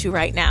listen to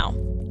right now.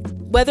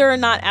 Whether or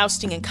not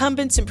ousting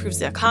incumbents improves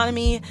the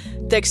economy,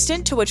 the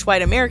extent to which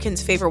white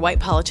Americans favor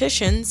white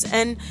politicians,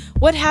 and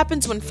what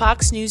happens when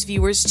Fox News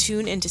viewers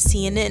tune into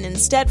CNN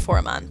instead for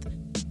a month.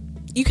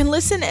 You can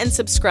listen and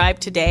subscribe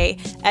today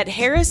at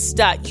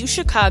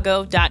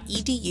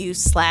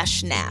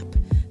harris.uchicago.edu/NAP.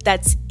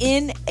 That's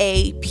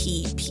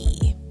NAPP.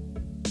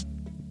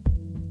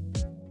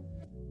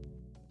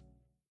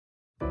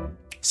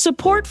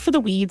 Support for The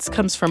Weeds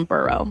comes from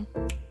Burrow.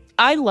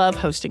 I love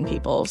hosting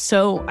people,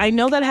 so I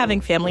know that having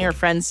family or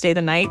friends stay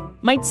the night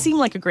might seem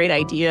like a great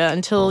idea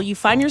until you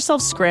find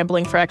yourself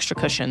scrambling for extra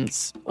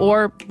cushions.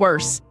 Or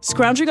worse,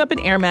 scrounging up an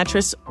air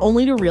mattress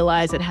only to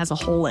realize it has a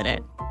hole in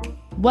it.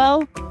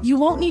 Well, you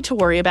won't need to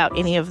worry about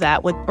any of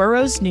that with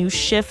Burrow's new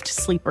Shift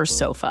Sleeper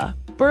Sofa.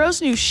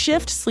 Burrow's new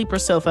Shift Sleeper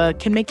Sofa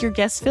can make your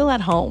guests feel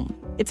at home.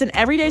 It's an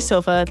everyday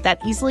sofa that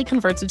easily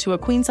converts into a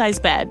queen-size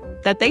bed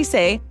that they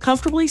say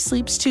comfortably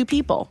sleeps 2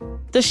 people.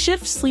 The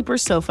Shift Sleeper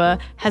Sofa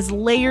has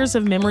layers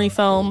of memory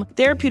foam,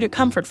 therapeutic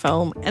comfort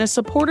foam, and a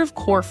supportive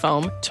core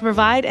foam to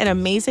provide an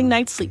amazing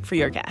night's sleep for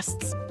your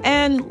guests.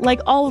 And like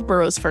all of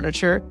Burrow's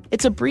furniture,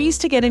 it's a breeze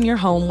to get in your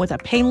home with a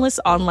painless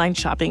online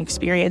shopping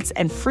experience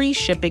and free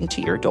shipping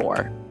to your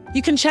door.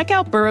 You can check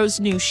out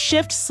Burrow's new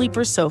Shift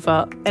Sleeper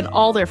Sofa and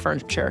all their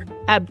furniture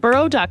at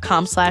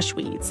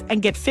burrow.com/weeds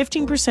and get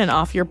 15%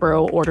 off your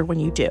Burrow order when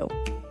you do.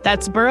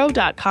 That's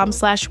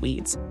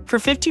burrow.com/weeds for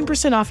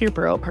 15% off your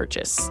Burrow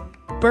purchase.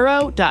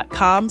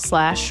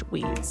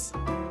 burrow.com/weeds.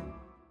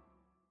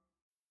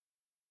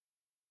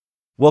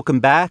 Welcome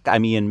back.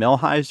 I'm Ian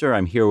Millhiser.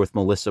 I'm here with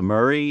Melissa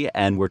Murray,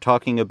 and we're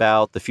talking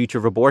about the future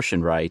of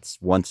abortion rights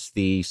once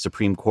the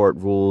Supreme Court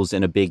rules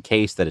in a big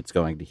case that it's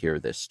going to hear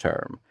this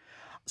term.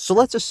 So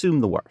let's assume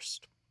the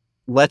worst.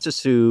 Let's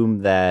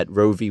assume that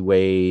Roe v.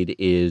 Wade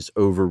is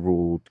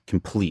overruled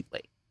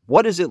completely.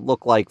 What does it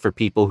look like for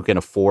people who can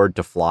afford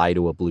to fly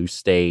to a blue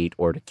state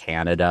or to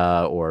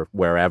Canada or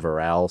wherever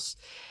else?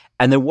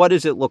 And then what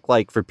does it look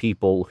like for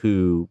people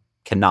who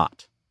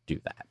cannot do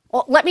that?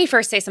 Well, let me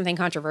first say something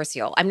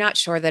controversial. I'm not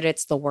sure that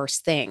it's the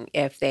worst thing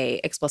if they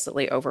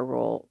explicitly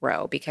overrule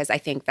Roe, because I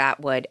think that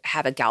would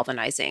have a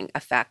galvanizing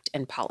effect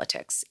in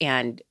politics.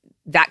 And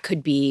that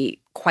could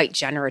be quite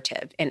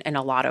generative in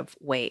a lot of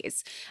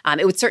ways.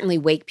 It would certainly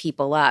wake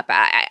people up.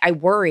 I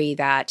worry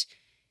that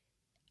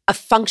a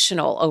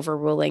functional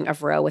overruling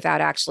of Roe without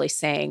actually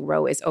saying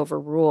Roe is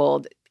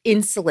overruled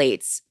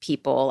insulates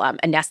people,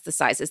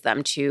 anesthetizes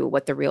them to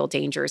what the real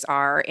dangers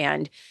are.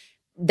 And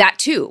that,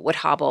 too, would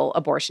hobble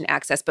abortion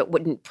access, but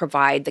wouldn't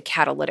provide the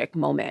catalytic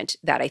moment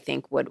that I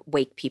think would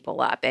wake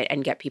people up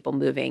and get people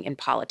moving in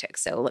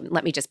politics. So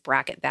let me just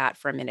bracket that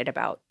for a minute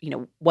about,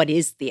 what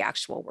is the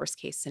actual worst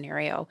case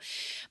scenario.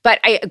 But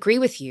I agree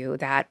with you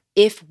that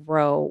if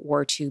Roe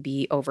were to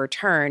be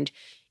overturned,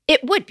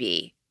 it would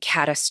be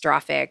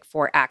catastrophic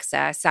for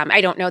access.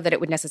 I don't know that it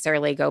would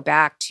necessarily go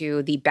back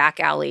to the back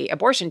alley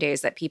abortion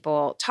days that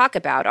people talk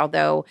about,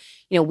 although,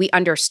 we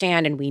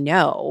understand and we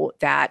know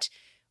that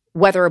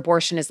whether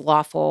abortion is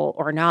lawful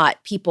or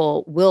not,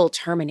 people will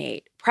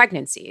terminate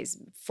pregnancies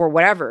for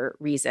whatever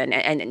reason.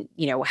 And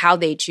how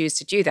they choose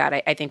to do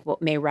that, I think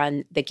may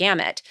run the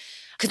gamut.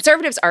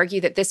 Conservatives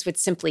argue that this would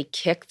simply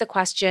kick the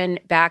question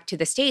back to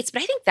the states,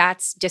 but I think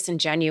that's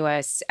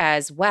disingenuous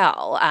as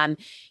well.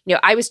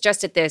 I was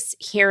just at this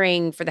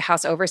hearing for the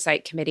House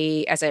Oversight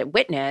Committee as a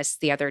witness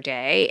the other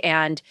day,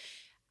 and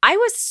I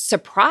was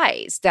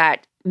surprised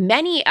that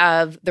many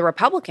of the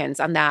Republicans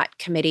on that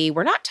committee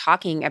were not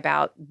talking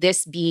about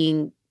this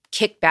being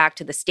kicked back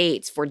to the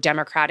states for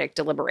democratic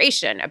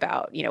deliberation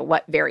about,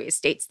 what various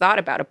states thought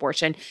about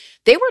abortion.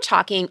 They were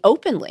talking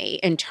openly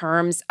in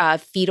terms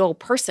of fetal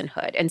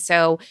personhood. And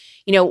so,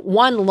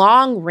 one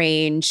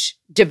long-range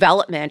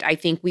development I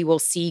think we will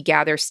see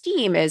gather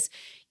steam is,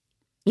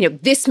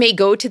 this may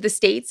go to the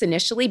states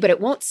initially, but it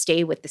won't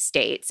stay with the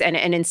states. And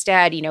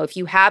instead, if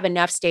you have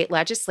enough state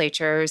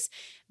legislatures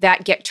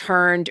that get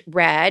turned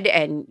red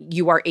and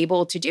you are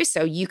able to do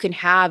so, you can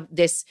have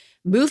this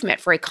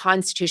movement for a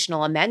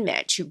constitutional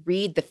amendment to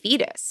read the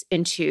fetus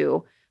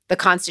into the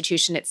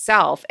Constitution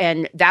itself.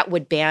 And that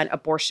would ban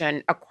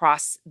abortion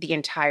across the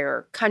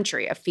entire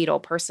country, a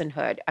fetal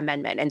personhood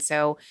amendment. And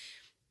so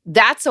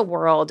that's a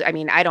world,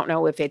 I don't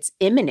know if it's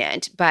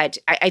imminent, but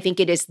I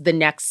think it is the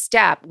next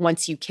step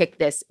once you kick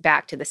this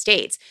back to the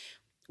states.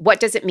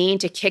 What does it mean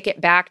to kick it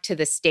back to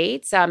the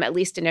states? At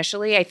least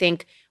initially, I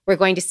think we're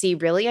going to see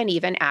really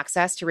uneven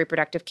access to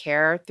reproductive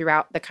care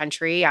throughout the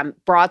country.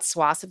 Broad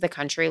swaths of the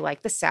country,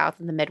 like the South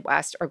and the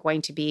Midwest, are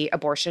going to be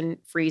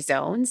abortion-free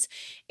zones.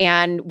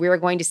 And we're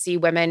going to see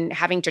women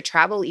having to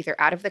travel either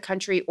out of the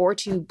country or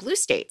to blue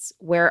states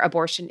where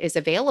abortion is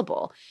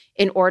available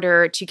in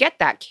order to get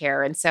that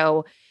care. And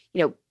so,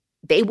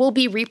 they will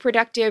be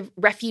reproductive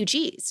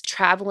refugees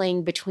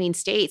traveling between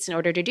states in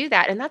order to do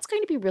that. And that's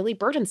going to be really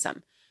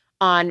burdensome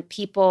on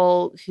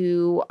people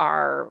who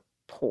are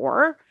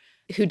poor,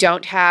 who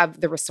don't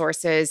have the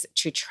resources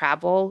to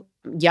travel,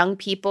 young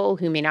people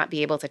who may not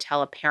be able to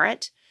tell a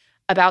parent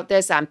about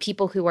this,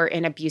 people who are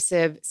in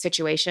abusive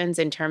situations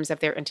in terms of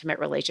their intimate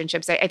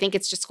relationships. I think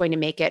it's just going to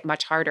make it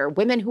much harder.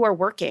 Women who are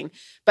working,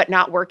 but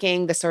not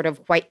working the sort of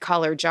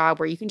white-collar job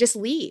where you can just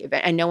leave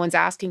and no one's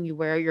asking you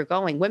where you're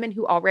going. Women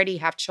who already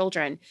have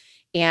children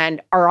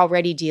and are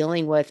already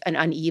dealing with an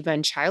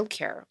uneven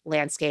childcare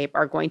landscape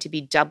are going to be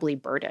doubly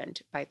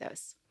burdened by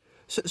this.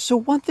 So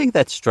one thing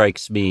that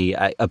strikes me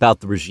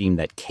about the regime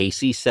that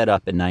Casey set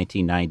up in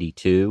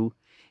 1992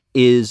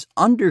 is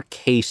under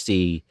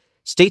Casey,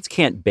 states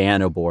can't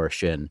ban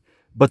abortion,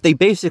 but they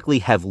basically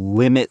have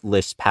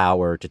limitless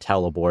power to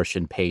tell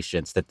abortion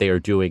patients that they are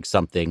doing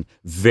something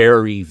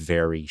very,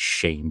 very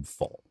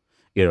shameful.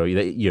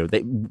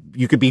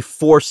 You could be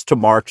forced to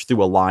march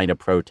through a line of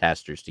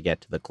protesters to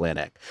get to the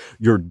clinic.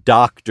 Your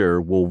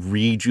doctor will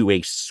read you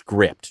a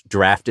script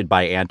drafted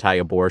by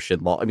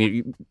anti-abortion law.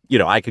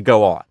 I could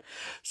go on.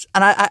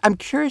 And I'm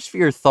curious for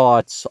your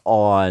thoughts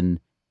on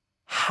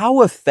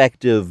how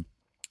effective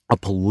a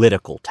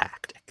political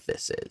tactic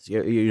this is.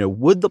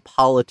 Would the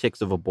politics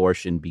of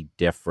abortion be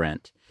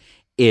different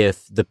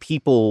if the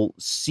people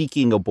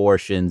seeking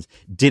abortions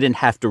didn't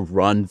have to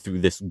run through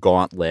this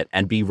gauntlet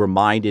and be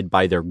reminded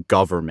by their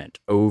government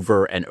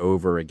over and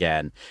over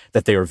again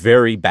that they are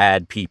very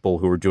bad people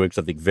who are doing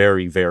something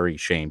very, very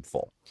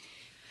shameful?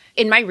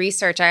 In my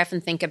research, I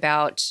often think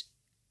about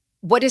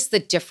what is the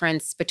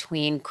difference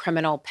between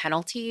criminal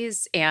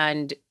penalties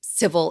and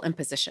civil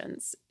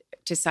impositions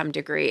to some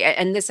degree.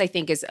 And this, I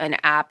think, is an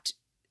apt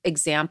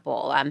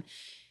example.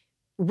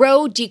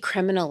 Roe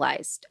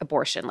decriminalized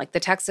abortion. Like the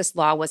Texas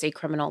law was a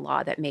criminal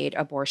law that made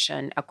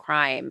abortion a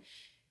crime.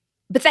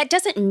 But that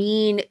doesn't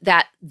mean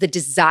that the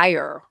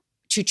desire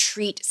to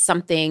treat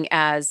something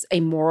as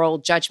a moral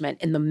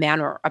judgment in the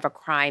manner of a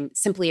crime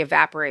simply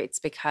evaporates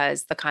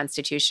because the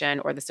Constitution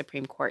or the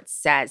Supreme Court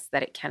says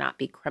that it cannot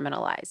be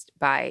criminalized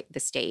by the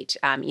state.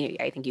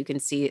 I think you can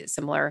see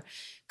similar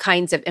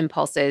kinds of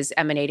impulses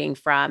emanating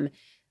from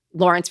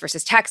Lawrence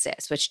versus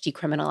Texas, which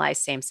decriminalized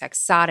same-sex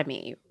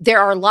sodomy. There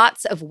are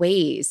lots of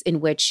ways in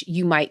which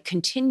you might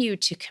continue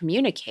to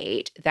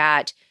communicate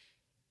that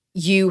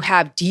you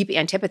have deep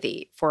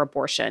antipathy for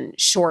abortion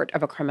short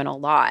of a criminal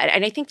law.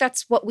 And I think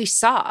that's what we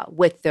saw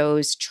with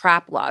those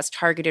TRAP laws,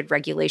 targeted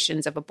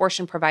regulations of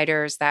abortion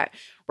providers that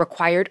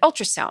required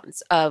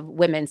ultrasounds of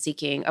women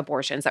seeking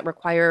abortions, that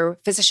require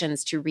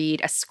physicians to read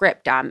a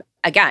script,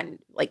 again,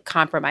 like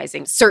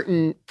compromising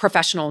certain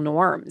professional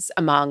norms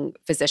among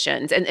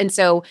physicians. And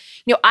so,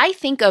 I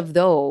think of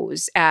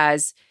those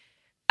as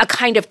a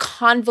kind of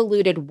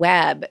convoluted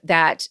web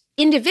that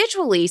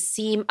individually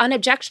seem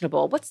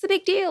unobjectionable. What's the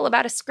big deal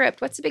about a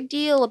script? What's the big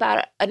deal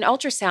about an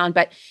ultrasound?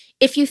 But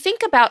if you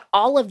think about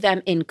all of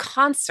them in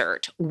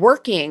concert,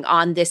 working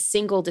on this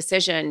single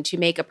decision to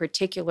make a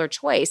particular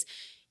choice,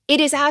 it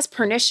is as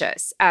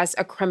pernicious as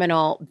a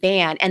criminal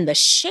ban. And the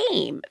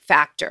shame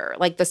factor,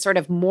 like the sort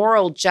of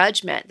moral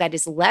judgment that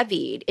is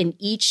levied in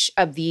each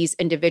of these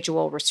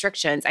individual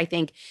restrictions, I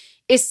think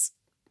is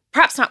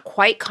perhaps not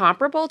quite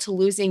comparable to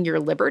losing your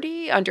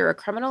liberty under a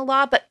criminal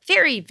law, but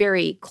very,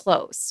 very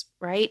close,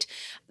 right?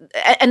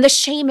 And the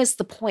shame is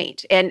the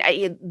point. And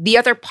the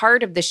other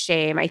part of the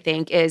shame, I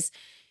think, is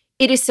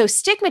it is so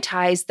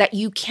stigmatized that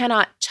you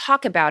cannot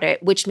talk about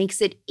it, which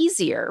makes it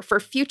easier for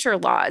future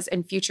laws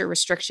and future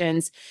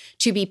restrictions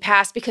to be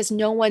passed because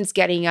no one's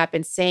getting up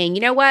and saying,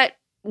 you know what,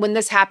 when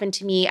this happened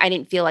to me, I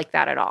didn't feel like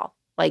that at all.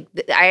 Like,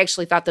 I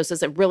actually thought this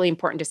was a really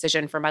important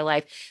decision for my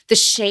life. The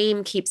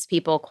shame keeps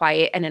people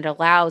quiet and it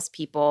allows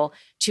people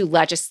to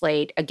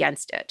legislate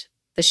against it.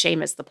 The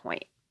shame is the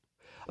point.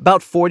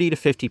 About 40 to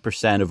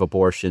 50% of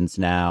abortions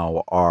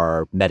now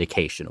are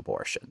medication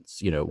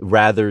abortions.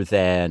 Rather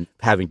than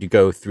having to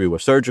go through a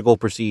surgical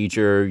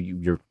procedure,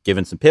 you're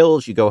given some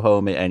pills, you go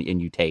home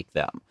and you take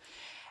them.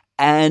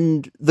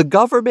 And the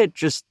government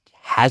just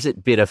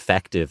hasn't been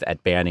effective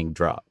at banning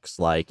drugs.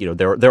 Like,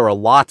 there are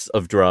lots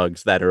of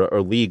drugs that are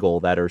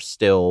illegal that are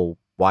still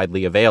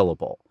widely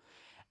available.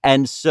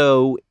 And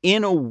so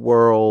in a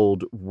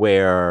world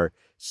where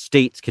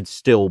states can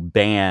still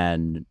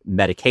ban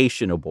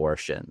medication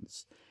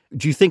abortions,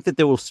 do you think that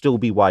there will still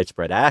be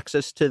widespread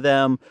access to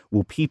them?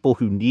 Will people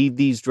who need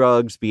these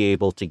drugs be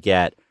able to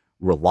get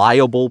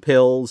reliable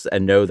pills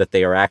and know that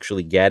they are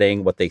actually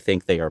getting what they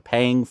think they are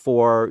paying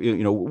for?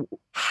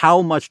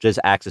 How much does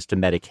access to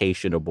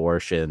medication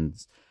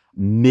abortions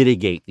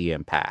mitigate the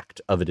impact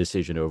of a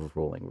decision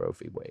overruling Roe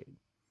v. Wade?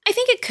 I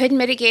think it could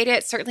mitigate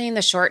it, certainly in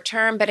the short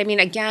term. But I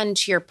mean, again,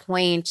 to your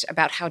point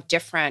about how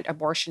different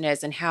abortion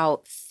is and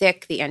how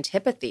thick the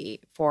antipathy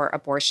for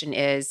abortion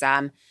is,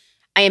 I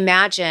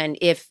imagine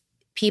if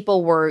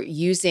people were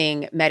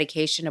using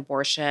medication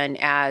abortion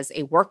as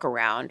a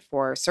workaround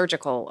for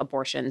surgical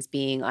abortions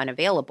being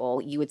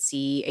unavailable, you would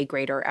see a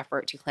greater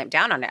effort to clamp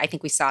down on it. I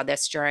think we saw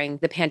this during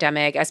the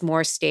pandemic as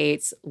more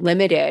states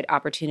limited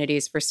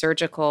opportunities for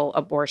surgical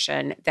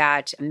abortion,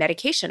 that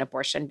medication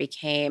abortion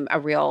became a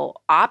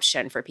real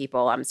option for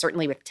people,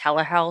 certainly with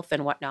telehealth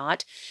and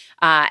whatnot.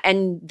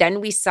 And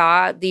then we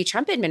saw the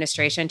Trump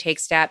administration take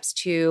steps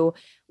to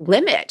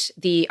limit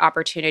the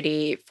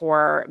opportunity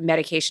for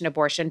medication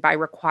abortion by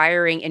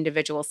requiring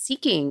individuals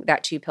seeking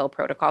that 2-pill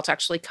protocol to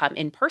actually come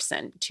in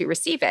person to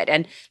receive it.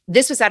 And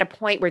this was at a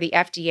point where the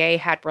FDA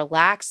had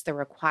relaxed the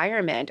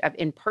requirement of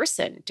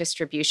in-person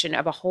distribution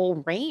of a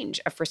whole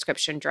range of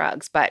prescription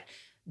drugs, but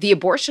the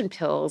abortion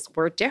pills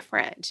were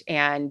different.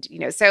 And,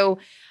 so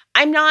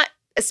I'm not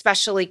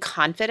especially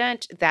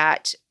confident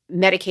that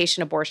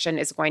medication abortion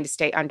is going to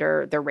stay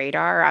under the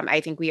radar.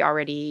 I think we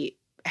already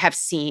have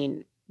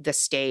seen the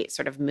state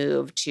sort of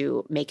move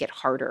to make it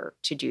harder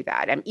to do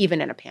that, even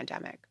in a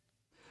pandemic.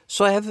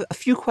 So I have a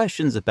few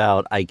questions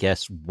about, I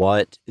guess,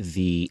 what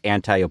the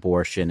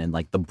anti-abortion and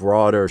like the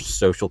broader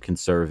social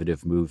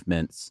conservative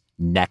movement's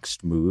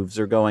next moves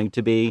are going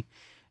to be.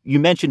 You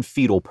mentioned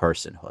fetal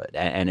personhood,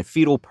 and a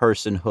fetal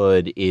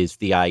personhood is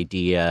the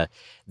idea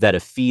that a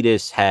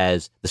fetus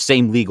has the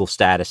same legal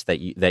status that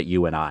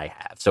you and I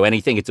have. So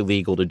anything it's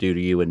illegal to do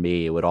to you and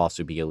me, it would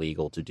also be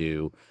illegal to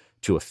do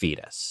to a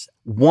fetus.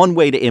 One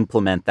way to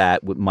implement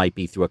that might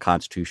be through a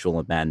constitutional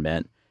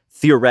amendment.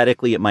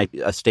 Theoretically,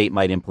 a state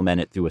might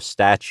implement it through a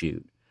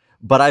statute.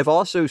 But I've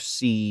also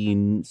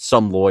seen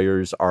some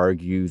lawyers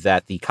argue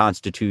that the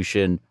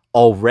Constitution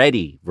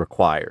already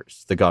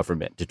requires the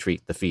government to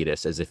treat the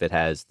fetus as if it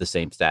has the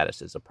same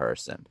status as a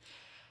person.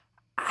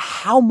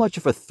 How much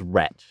of a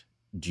threat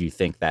do you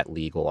think that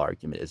legal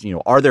argument is?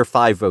 Are there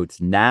 5 votes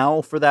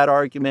now for that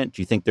argument?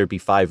 Do you think there'd be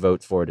 5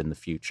 votes for it in the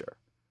future?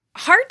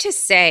 Hard to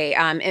say,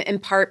 in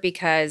part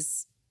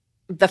because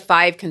the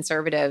 5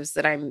 conservatives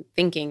that I'm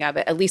thinking of,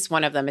 at least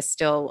one of them is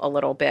still a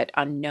little bit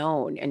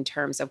unknown in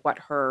terms of what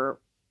her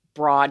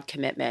broad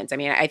commitments. I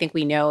mean, I think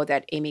we know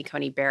that Amy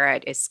Coney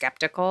Barrett is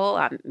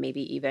skeptical,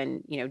 maybe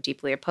even,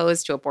 deeply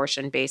opposed to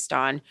abortion based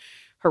on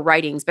her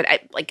writings. But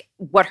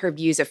what her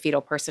views of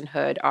fetal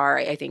personhood are,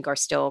 I think, are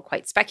still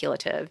quite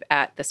speculative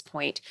at this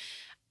point.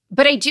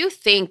 But I do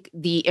think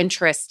the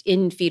interest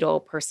in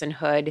fetal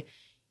personhood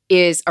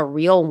is a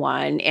real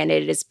one, and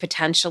it is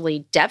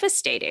potentially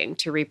devastating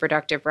to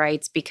reproductive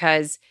rights,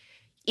 because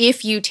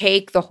if you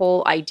take the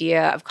whole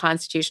idea of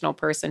constitutional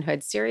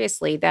personhood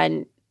seriously,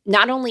 then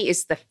not only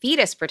is the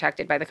fetus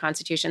protected by the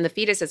Constitution, the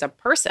fetus is a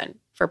person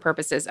for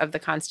purposes of the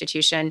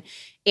Constitution.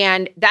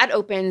 And that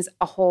opens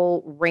a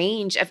whole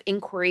range of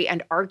inquiry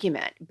and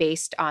argument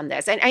based on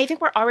this. And I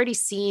think we're already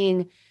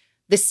seeing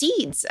the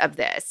seeds of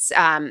this.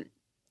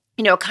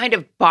 Kind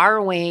of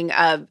borrowing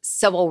of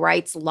civil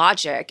rights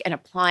logic and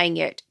applying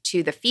it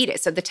to the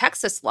fetus. So the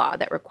Texas law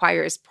that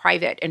requires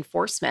private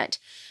enforcement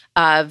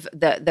of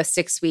the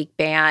 6-week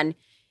ban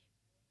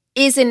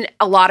is in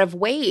a lot of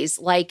ways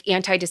like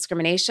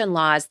anti-discrimination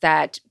laws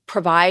that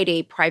provide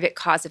a private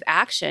cause of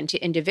action to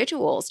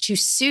individuals to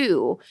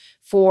sue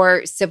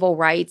for civil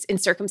rights in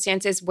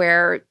circumstances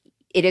where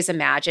it is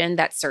imagined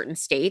that certain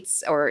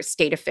states or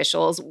state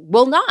officials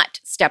will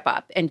not step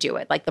up and do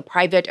it, like the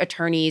private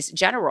attorneys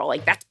general.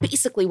 Like, that's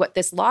basically what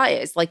this law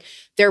is. Like,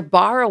 they're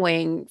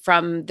borrowing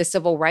from the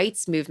civil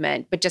rights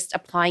movement, but just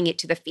applying it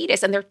to the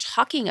fetus. And they're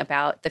talking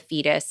about the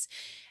fetus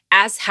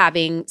as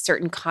having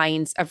certain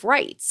kinds of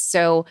rights.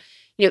 So,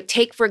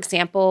 take, for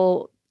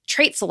example,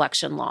 trait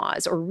selection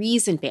laws or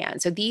reason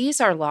bans. So these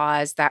are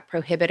laws that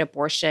prohibit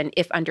abortion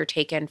if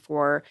undertaken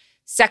for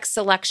sex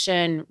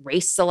selection,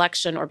 race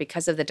selection, or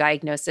because of the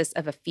diagnosis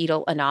of a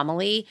fetal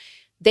anomaly.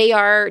 They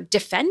are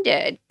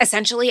defended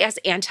essentially as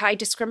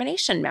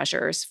anti-discrimination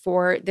measures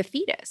for the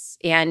fetus.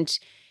 And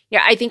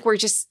I think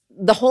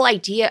the whole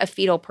idea of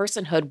fetal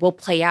personhood will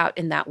play out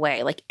in that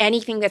way. Like,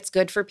 anything that's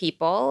good for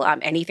people,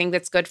 anything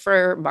that's good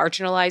for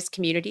marginalized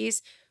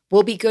communities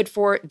will be good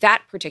for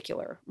that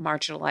particular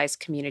marginalized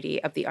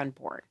community of the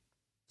unborn.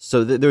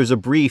 So there's a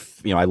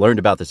brief, I learned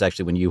about this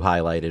actually when you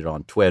highlighted it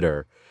on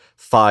Twitter,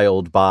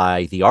 filed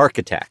by the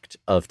architect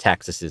of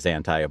Texas's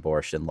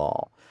anti-abortion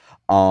law.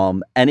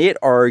 And it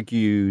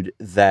argued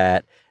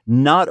that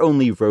not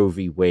only Roe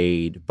v.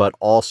 Wade, but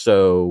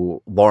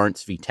also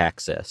Lawrence v.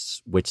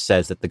 Texas, which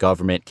says that the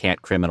government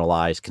can't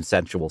criminalize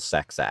consensual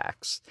sex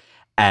acts,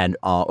 and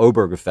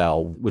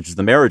Obergefell, which is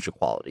the marriage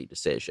equality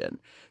decision,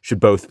 should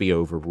both be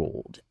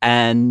overruled.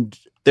 And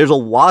there's a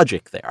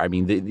logic there. I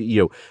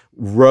mean,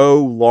 Roe,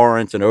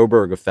 Lawrence, and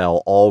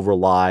Obergefell all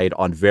relied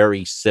on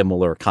very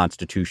similar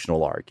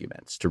constitutional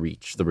arguments to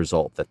reach the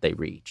result that they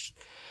reached.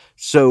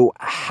 So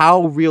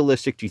how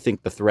realistic do you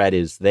think the threat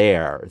is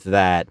there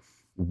that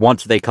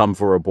once they come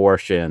for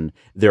abortion,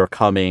 they're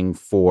coming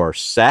for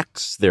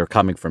sex, they're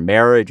coming for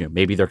marriage,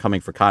 maybe they're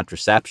coming for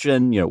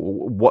contraception?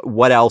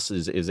 What else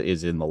is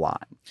in the line?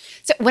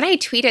 So when I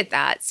tweeted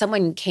that,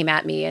 someone came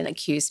at me and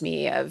accused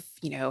me of,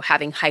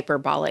 having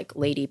hyperbolic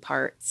lady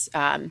parts.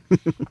 I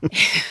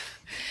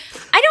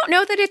don't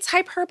know that it's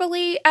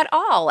hyperbole at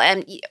all.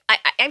 And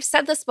I've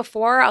said this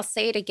before, I'll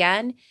say it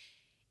again.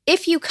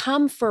 If you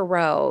come for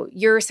Roe,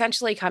 you're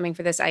essentially coming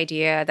for this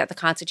idea that the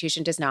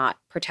Constitution does not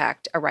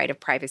protect a right of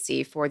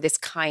privacy for this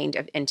kind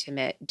of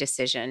intimate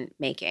decision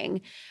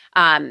making.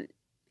 And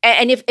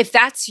if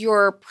that's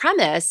your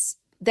premise,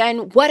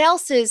 then what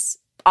else is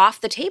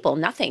off the table?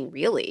 Nothing,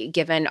 really,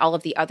 given all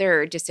of the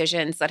other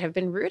decisions that have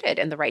been rooted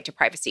in the right to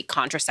privacy.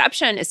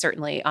 Contraception is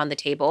certainly on the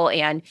table.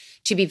 And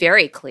to be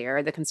very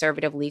clear, the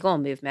conservative legal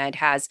movement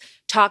has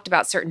talked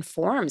about certain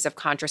forms of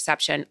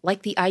contraception,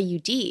 like the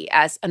IUD,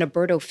 as an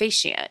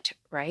abortifacient,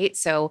 right?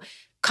 So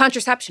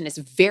contraception is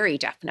very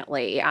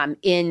definitely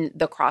in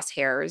the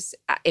crosshairs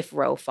if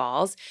Roe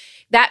falls.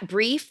 That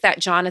brief that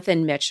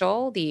Jonathan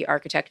Mitchell, the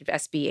architect of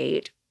SB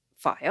 8,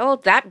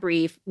 filed, that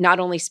brief not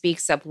only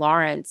speaks of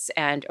Lawrence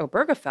and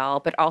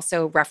Obergefell, but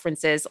also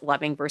references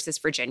Loving versus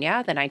Virginia,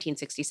 the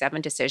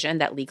 1967 decision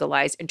that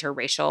legalized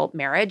interracial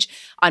marriage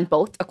on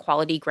both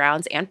equality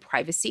grounds and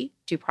privacy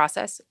due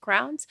process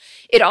grounds.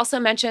 It also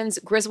mentions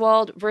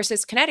Griswold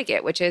versus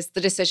Connecticut, which is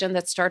the decision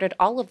that started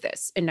all of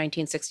this in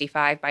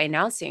 1965 by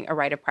announcing a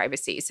right of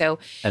privacy. So,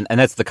 and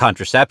that's the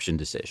contraception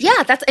decision.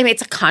 Yeah,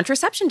 it's a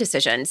contraception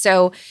decision.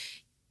 So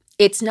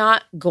it's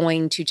not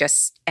going to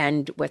just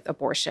end with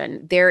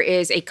abortion. There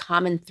is a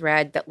common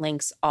thread that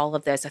links all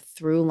of this, a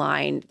through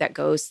line that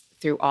goes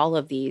through all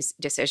of these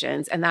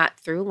decisions. And that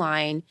through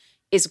line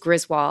is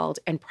Griswold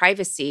and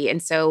privacy.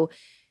 And so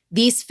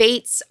these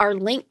fates are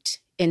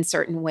linked in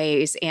certain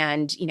ways.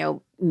 And,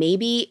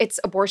 maybe it's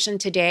abortion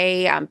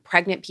today,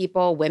 pregnant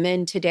people,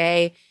 women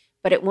today,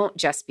 but it won't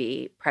just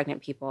be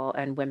pregnant people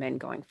and women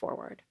going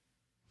forward.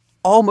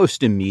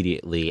 Almost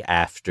immediately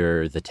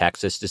after the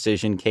Texas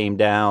decision came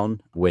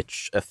down,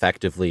 which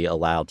effectively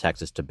allowed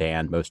Texas to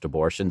ban most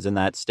abortions in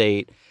that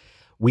state,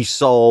 we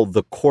saw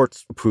the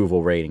court's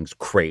approval ratings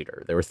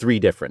crater. There were 3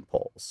 different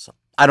polls.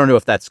 I don't know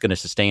if that's going to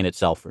sustain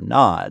itself or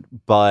not,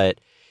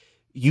 but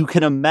you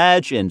can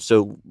imagine,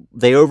 so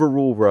they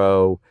overrule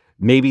Roe.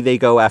 Maybe they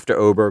go after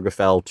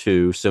Obergefell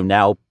too. So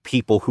now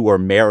people who are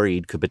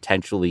married could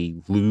potentially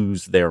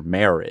lose their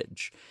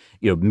marriage.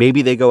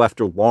 Maybe they go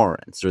after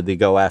Lawrence, or they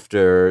go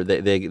after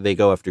they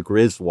go after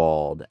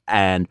Griswold,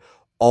 and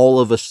all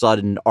of a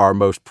sudden our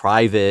most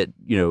private,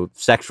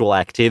 sexual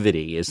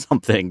activity is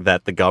something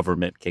that the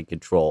government can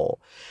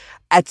control.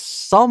 At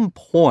some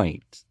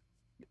point,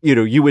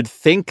 you would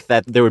think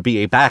that there would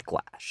be a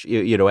backlash.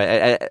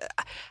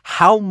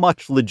 How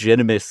much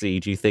legitimacy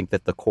do you think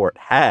that the court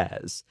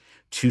has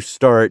to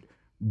start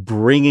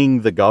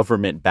bringing the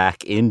government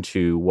back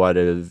into what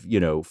have,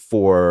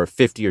 for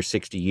 50 or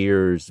 60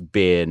 years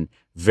been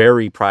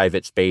very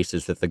private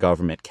spaces that the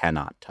government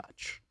cannot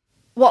touch?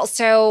 Well,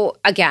 so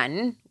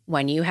again,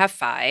 when you have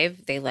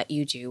 5, they let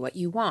you do what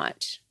you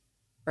want,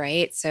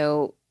 right?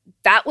 So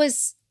that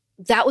was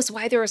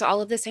why there was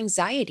all of this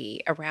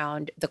anxiety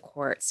around the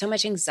court, so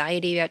much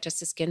anxiety about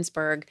Justice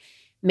Ginsburg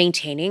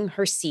maintaining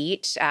her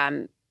seat,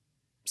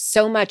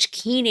 so much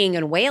keening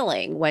and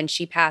wailing when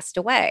she passed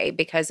away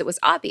because it was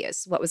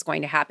obvious what was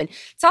going to happen.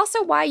 It's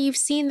also why you've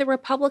seen the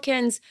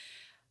Republicans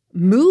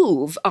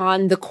move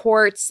on the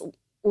courts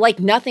like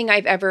nothing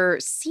I've ever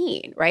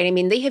seen, right? I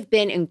mean, they have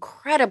been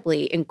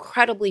incredibly,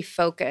 incredibly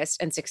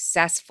focused and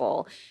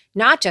successful,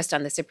 not just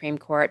on the Supreme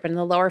Court, but in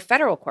the lower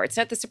federal courts.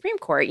 At the Supreme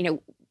Court,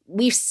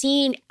 we've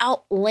seen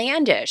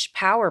outlandish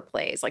power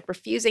plays, like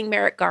refusing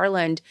Merrick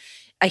Garland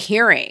a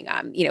hearing.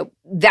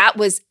 That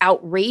was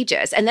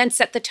outrageous, and then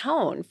set the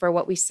tone for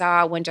what we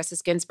saw when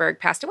Justice Ginsburg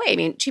passed away. I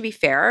mean, to be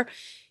fair,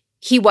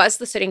 he was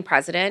the sitting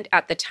president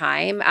at the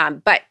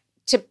time, but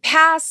to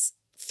pass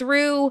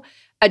through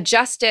a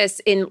justice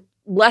in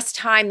less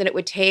time than it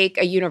would take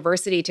a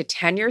university to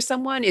tenure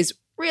someone is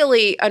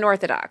really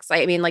unorthodox.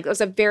 I mean, it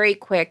was a very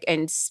quick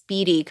and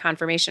speedy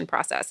confirmation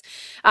process.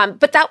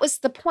 But that was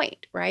the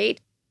point,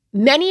 right?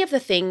 Many of the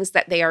things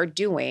that they are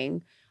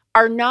doing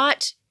are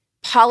not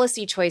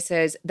policy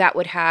choices that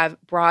would have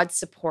broad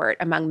support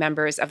among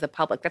members of the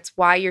public. That's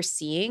why you're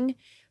seeing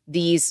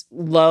these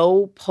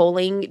low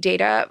polling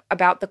data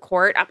about the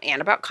court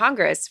and about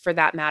Congress, for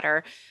that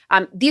matter.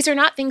 These are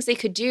not things they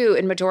could do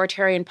in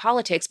majoritarian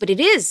politics, but it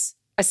is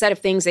a set of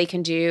things they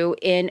can do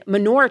in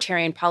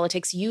minoritarian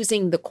politics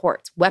using the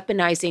courts,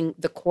 weaponizing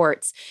the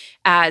courts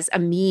as a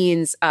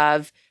means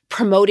of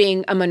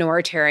promoting a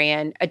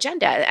minoritarian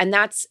agenda. And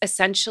that's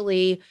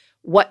essentially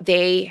what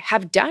they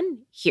have done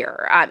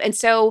here. And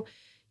so,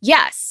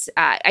 yes,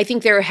 I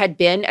think there had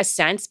been a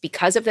sense,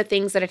 because of the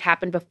things that had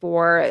happened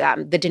before,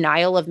 the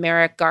denial of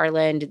Merrick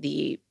Garland,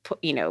 the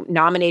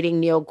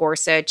nominating Neil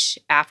Gorsuch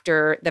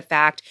after the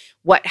fact,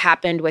 what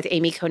happened with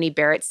Amy Coney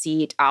Barrett's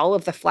seat, all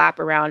of the flap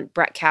around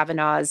Brett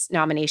Kavanaugh's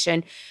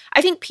nomination.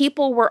 I think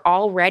people were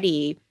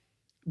already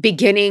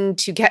beginning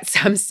to get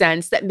some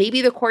sense that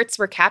maybe the courts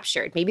were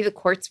captured, maybe the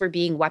courts were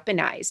being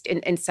weaponized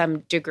in some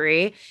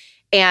degree.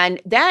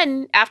 And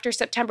then after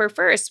September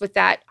 1st, with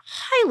that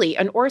highly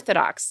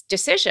unorthodox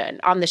decision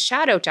on the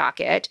shadow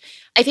docket,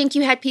 I think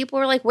you had people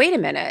who were like, wait a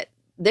minute,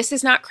 this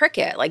is not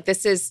cricket.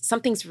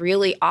 Something's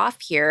really off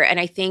here. And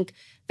I think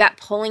that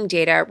polling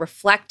data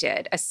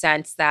reflected a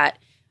sense that,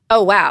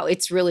 oh, wow,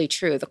 it's really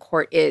true. The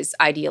court is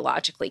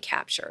ideologically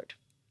captured.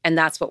 And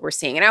that's what we're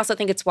seeing. And I also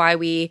think it's why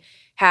we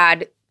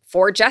had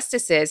 4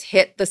 justices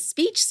hit the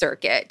speech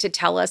circuit to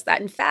tell us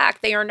that, in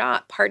fact, they are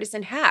not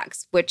partisan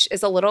hacks, which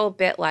is a little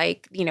bit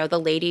like, the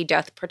lady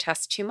doth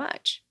protest too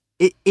much.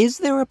 Is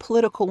there a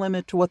political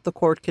limit to what the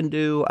court can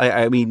do?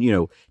 I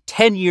mean,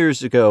 10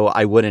 years ago,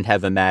 I wouldn't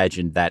have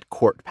imagined that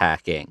court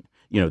packing,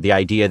 the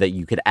idea that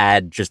you could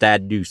add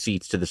new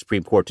seats to the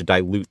Supreme Court to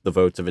dilute the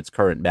votes of its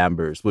current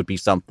members would be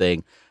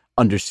something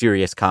under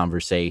serious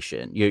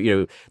conversation.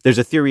 There's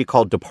a theory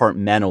called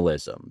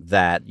departmentalism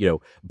that,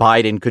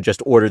 Biden could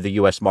just order the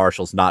U.S.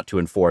 Marshals not to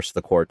enforce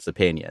the court's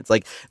opinions.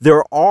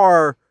 There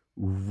are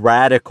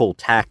radical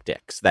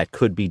tactics that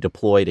could be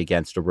deployed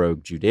against a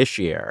rogue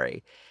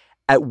judiciary.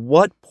 At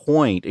what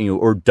point,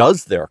 or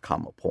does there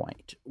come a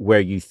point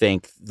where you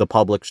think the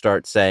public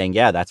starts saying,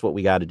 yeah, that's what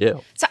we got to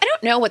do? So I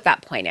don't know what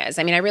that point is.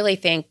 I mean, I really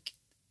think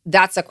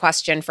that's a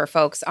question for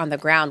folks on the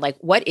ground.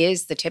 What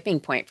is the tipping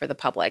point for the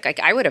public?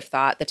 I would have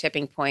thought the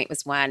tipping point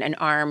was when an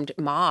armed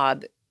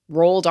mob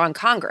rolled on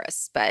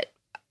Congress, but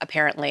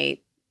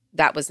apparently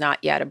that was not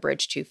yet a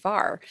bridge too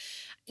far.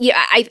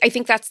 Yeah, I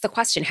think that's the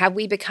question. Have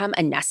we become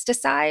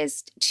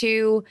anesthetized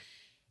to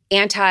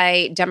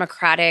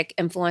anti-democratic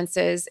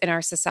influences in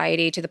our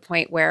society to the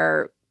point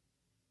where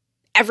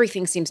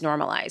everything seems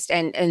normalized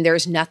and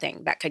there's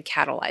nothing that could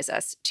catalyze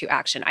us to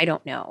action? I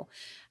don't know.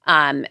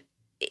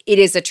 It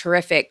is a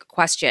terrific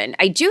question.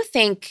 I do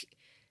think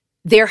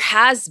there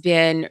has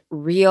been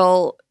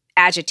real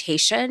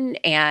agitation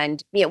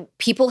and,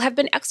 people have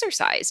been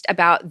exercised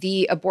about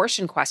the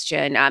abortion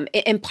question,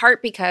 in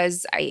part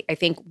because I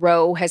think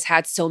Roe has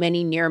had so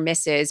many near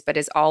misses, but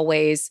has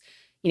always,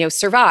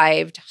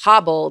 survived,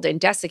 hobbled and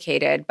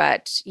desiccated,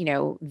 but,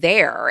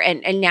 there.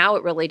 And now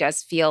it really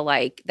does feel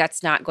like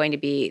that's not going to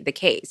be the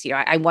case.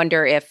 I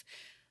wonder if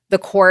the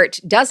court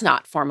does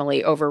not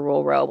formally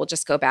overrule Roe, we'll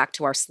just go back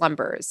to our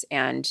slumbers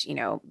and,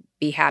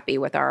 be happy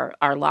with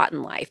our lot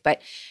in life.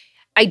 But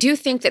I do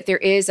think that there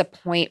is a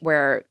point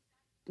where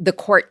the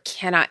court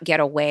cannot get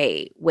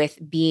away with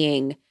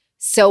being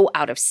so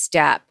out of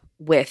step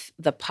with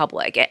the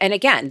public. And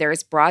again, there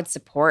is broad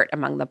support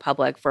among the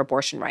public for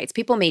abortion rights.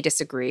 People may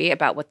disagree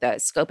about what the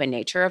scope and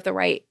nature of the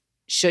right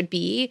should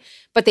be,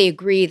 but they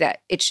agree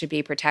that it should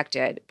be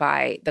protected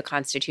by the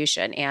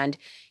Constitution. And,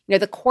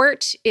 the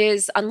court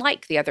is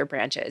unlike the other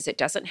branches. It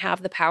doesn't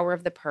have the power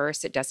of the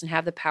purse. It doesn't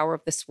have the power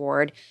of the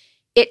sword.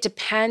 It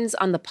depends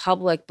on the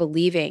public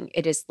believing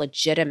it is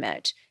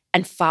legitimate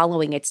and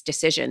following its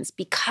decisions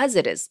because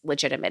it is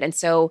legitimate. And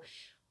so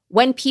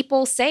when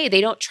people say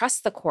they don't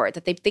trust the court,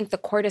 that they think the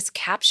court is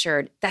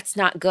captured, that's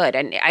not good.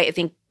 And I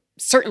think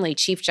certainly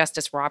Chief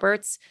Justice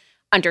Roberts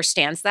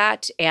understands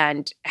that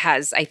and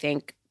has, I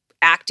think,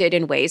 acted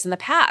in ways in the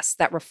past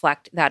that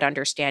reflect that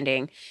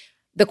understanding.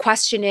 The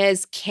question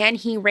is, can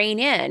he rein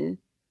in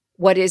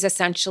what is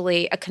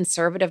essentially a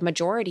conservative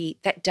majority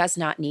that does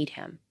not need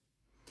him?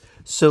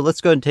 So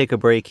let's go ahead and take a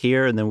break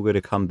here, and then we're going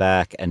to come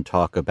back and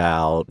talk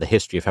about the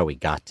history of how we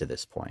got to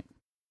this point.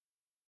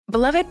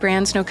 Beloved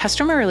brands know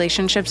customer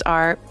relationships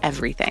are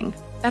everything.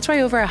 That's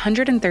why over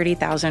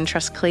 130,000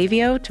 trust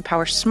Klaviyo to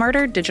power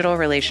smarter digital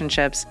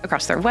relationships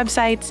across their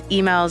websites,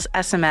 emails,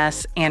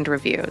 SMS, and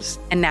reviews.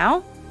 And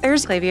now,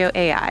 there's Klaviyo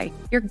AI,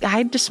 your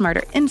guide to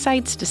smarter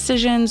insights,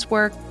 decisions,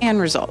 work, and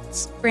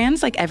results.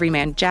 Brands like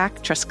Everyman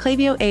Jack trust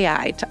Klaviyo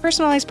AI to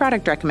personalize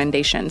product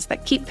recommendations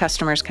that keep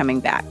customers coming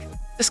back.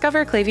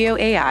 Discover Klaviyo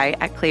AI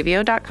at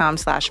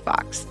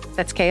klaviyo.com/Vox.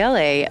 That's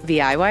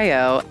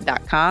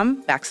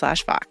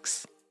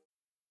KLAVIYO.com/Vox.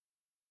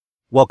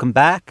 Welcome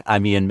back.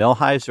 I'm Ian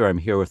Millhiser. I'm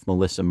here with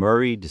Melissa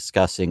Murray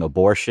discussing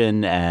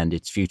abortion and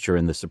its future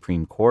in the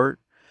Supreme Court.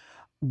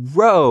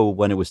 Roe,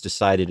 when it was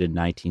decided in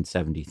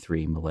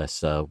 1973,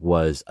 Melissa,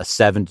 was a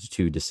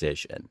 7-2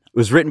 decision. It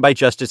was written by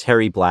Justice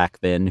Harry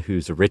Blackmun,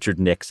 who's a Richard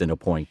Nixon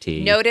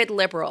appointee. Noted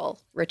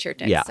liberal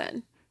Richard Nixon.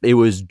 Yeah. It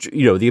was,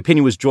 the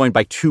opinion was joined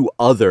by 2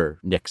 other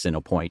Nixon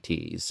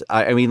appointees.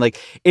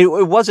 It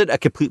wasn't a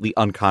completely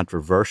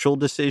uncontroversial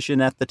decision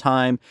at the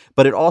time,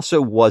 but it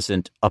also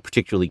wasn't a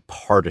particularly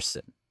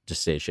partisan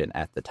decision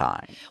at the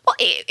time. Well,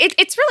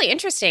 it's really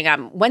interesting.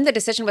 When the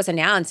decision was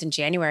announced in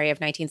January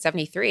of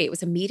 1973, it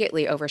was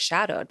immediately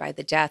overshadowed by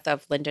the death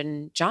of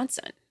Lyndon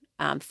Johnson,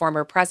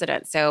 former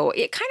president. So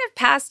it kind of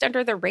passed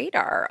under the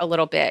radar a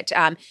little bit.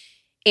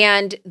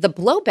 And the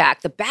blowback,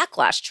 the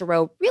backlash to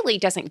Roe really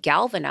doesn't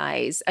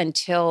galvanize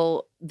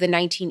until the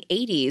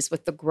 1980s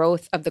with the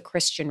growth of the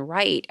Christian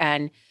right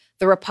and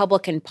the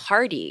Republican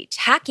Party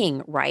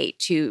tacking right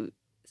to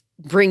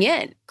bring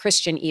in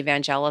Christian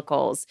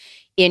evangelicals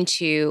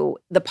into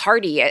the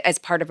party as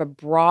part of a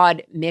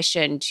broad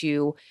mission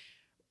to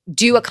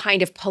do a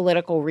kind of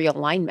political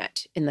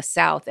realignment in the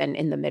South and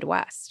in the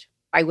Midwest.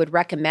 I would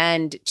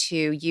recommend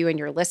to you and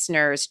your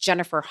listeners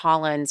Jennifer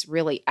Holland's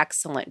really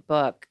excellent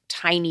book,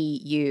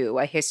 Tiny U,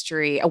 a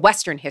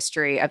Western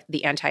history of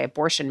the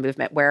anti-abortion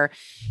movement, where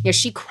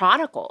she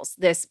chronicles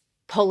this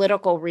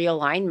political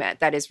realignment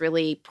that is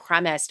really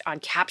premised on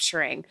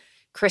capturing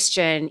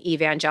Christian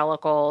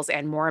evangelicals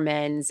and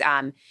Mormons.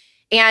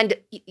 And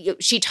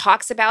she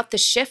talks about the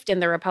shift in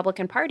the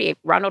Republican Party.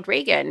 Ronald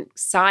Reagan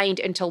signed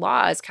into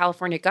law as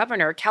California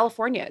governor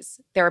California's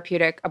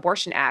Therapeutic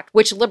Abortion Act,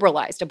 which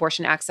liberalized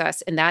abortion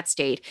access in that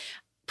state.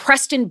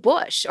 Prescott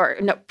Bush,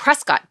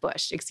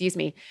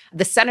 the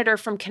senator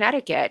from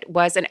Connecticut,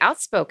 was an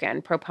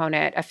outspoken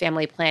proponent of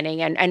family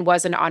planning and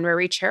was an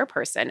honorary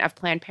chairperson of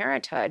Planned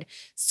Parenthood.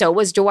 So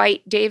was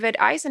Dwight David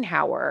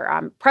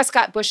Eisenhower.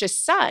 Prescott Bush's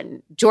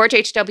son, George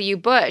H.W.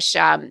 Bush,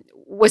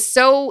 was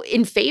so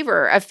in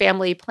favor of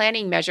family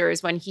planning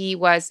measures when he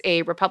was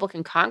a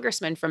Republican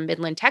congressman from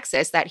Midland,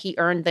 Texas, that he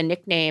earned the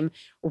nickname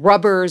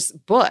Rubbers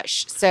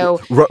Bush. So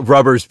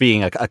rubbers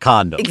being a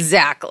condom.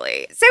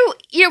 Exactly. So,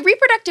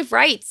 reproductive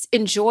rights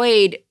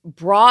enjoyed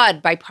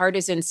broad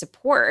bipartisan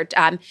support.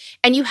 And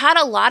you had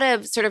a lot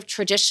of sort of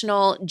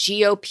traditional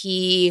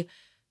GOP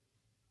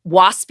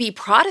WASPy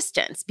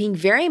Protestants being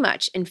very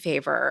much in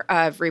favor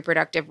of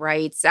reproductive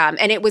rights.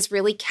 And it was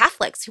really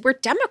Catholics who were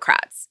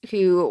Democrats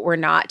who were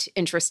not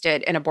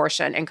interested in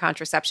abortion and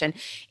contraception.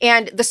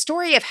 And the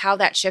story of how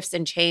that shifts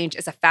and change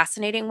is a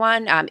fascinating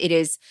one. It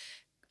is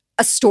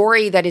a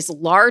story that is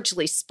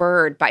largely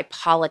spurred by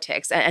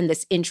politics and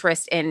this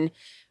interest in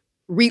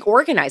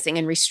reorganizing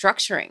and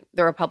restructuring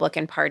the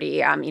Republican Party.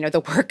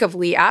 The work of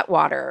Lee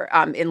Atwater,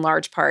 in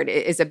large part,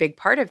 is a big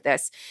part of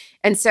this.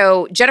 And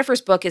so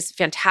Jennifer's book is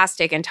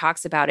fantastic and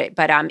talks about it,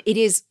 but it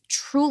is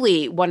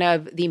truly one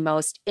of the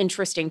most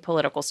interesting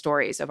political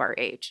stories of our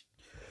age.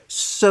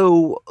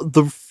 So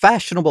the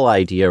fashionable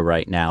idea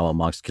right now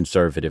amongst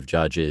conservative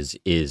judges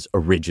is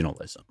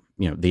originalism.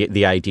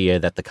 The idea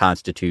that the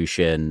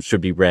Constitution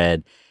should be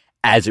read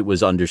as it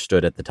was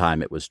understood at the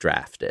time it was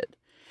drafted.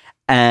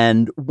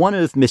 And one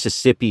of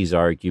Mississippi's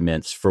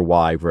arguments for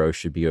why Roe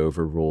should be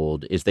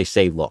overruled is they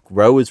say, look,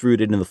 Roe is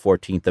rooted in the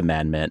 14th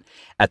Amendment.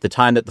 At the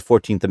time that the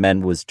 14th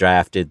Amendment was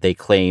drafted, they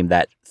claim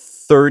that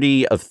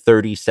 30 of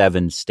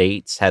 37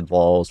 states had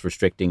laws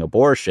restricting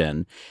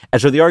abortion.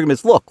 And so the argument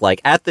is, look,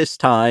 like at this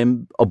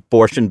time,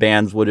 abortion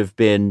bans would have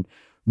been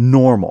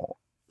normal.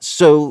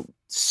 So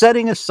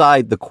setting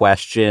aside the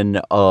question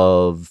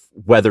of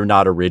whether or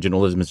not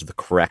originalism is the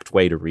correct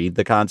way to read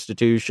the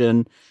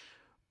Constitution,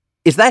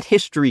 is that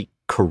history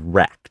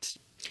correct?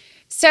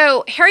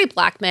 So Harry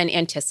Blackman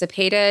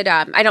anticipated,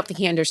 I don't think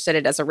he understood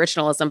it as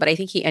originalism, but I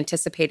think he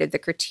anticipated the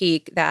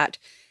critique that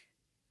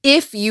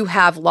if you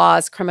have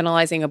laws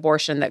criminalizing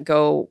abortion that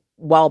go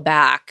well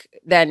back,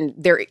 then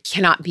there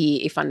cannot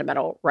be a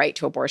fundamental right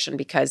to abortion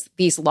because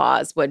these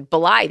laws would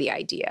belie the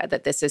idea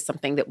that this is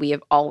something that we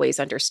have always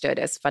understood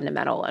as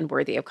fundamental and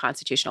worthy of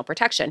constitutional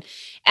protection.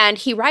 And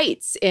he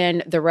writes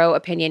in the Roe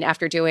opinion,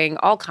 after doing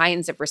all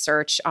kinds of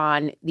research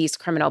on these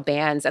criminal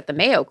bans at the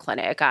Mayo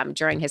Clinic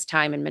during his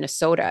time in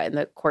Minnesota in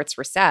the court's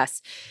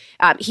recess,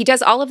 he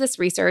does all of this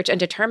research and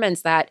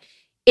determines that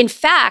in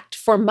fact,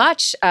 for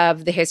much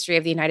of the history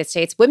of the United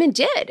States, women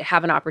did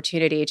have an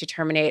opportunity to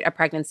terminate a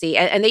pregnancy,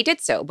 and they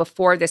did so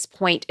before this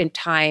point in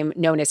time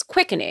known as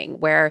quickening,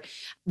 where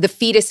the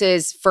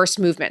fetus's first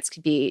movements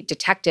could be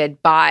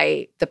detected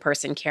by the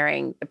person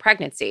carrying the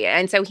pregnancy.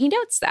 And so he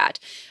notes that.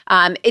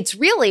 It's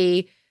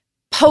really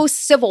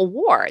post-Civil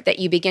War that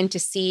you begin to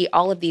see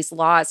all of these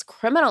laws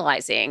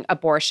criminalizing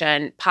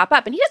abortion pop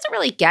up. And he doesn't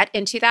really get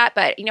into that,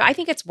 but I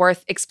think it's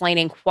worth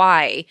explaining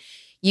why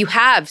you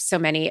have so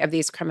many of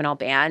these criminal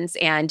bans.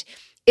 And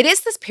it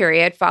is this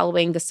period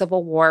following the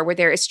Civil War where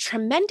there is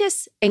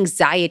tremendous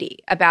anxiety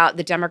about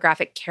the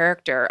demographic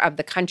character of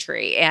the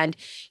country. And,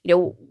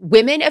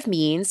 women of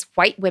means,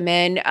 white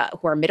women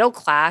who are middle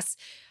class,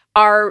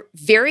 are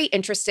very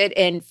interested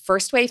in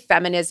first-wave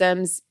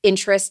feminism's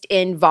interest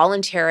in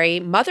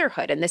voluntary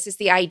motherhood. And this is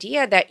the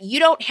idea that you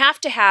don't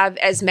have to have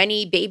as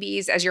many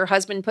babies as your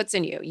husband puts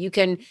in you. You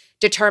can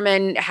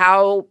determine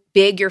how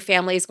big your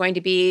family is going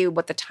to be,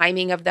 what the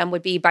timing of them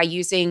would be by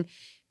using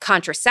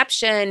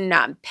contraception,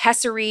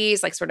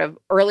 pessaries, like sort of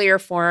earlier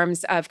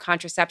forms of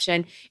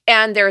contraception.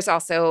 And there's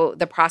also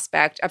the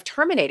prospect of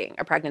terminating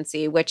a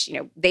pregnancy, which,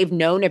 they've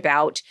known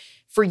about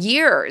for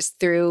years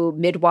through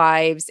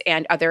midwives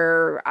and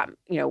other,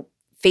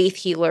 faith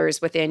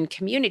healers within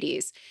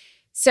communities.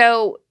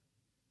 So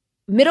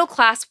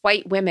middle-class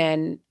white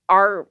women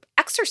are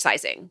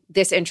exercising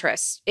this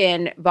interest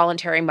in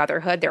voluntary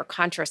motherhood. They're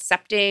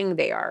contracepting,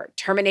 they are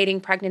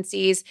terminating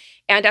pregnancies.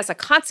 And as a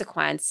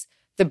consequence,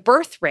 the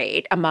birth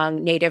rate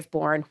among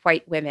native-born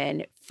white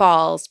women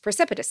falls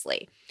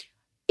precipitously.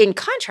 In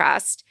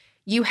contrast,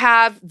 you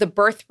have the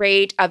birth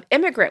rate of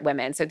immigrant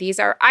women. So these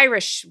are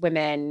Irish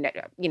women,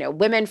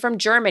 women from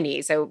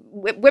Germany. So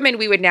women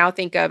we would now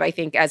think of, I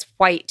think, as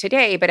white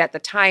today, but at the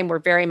time were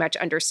very much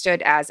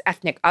understood as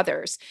ethnic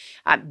others.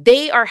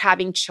 They are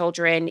having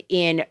children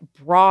in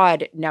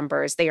broad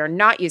numbers. They are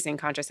not using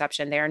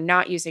contraception. They are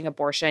not using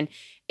abortion.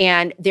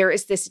 And there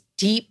is this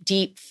deep,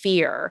 deep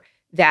fear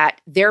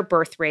that their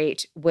birth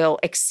rate will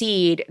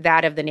exceed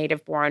that of the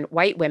native-born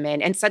white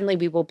women, and suddenly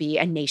we will be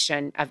a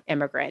nation of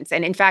immigrants.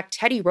 And in fact,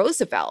 Teddy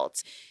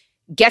Roosevelt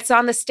gets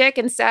on the stick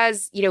and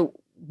says,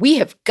 we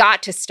have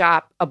got to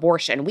stop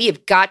abortion. We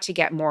have got to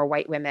get more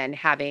white women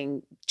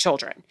having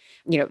children,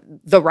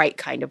 the right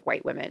kind of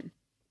white women.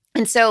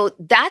 And so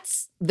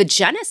that's the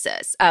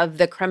genesis of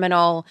the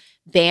criminal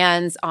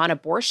bans on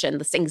abortion,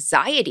 this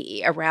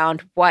anxiety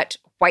around what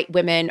white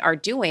women are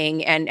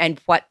doing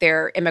and what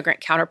their immigrant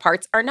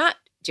counterparts are not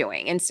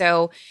doing. And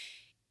so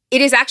it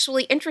is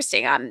actually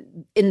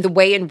interesting in the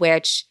way in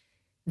which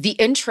the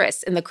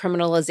interest in the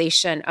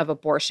criminalization of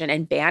abortion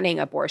and banning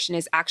abortion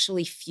is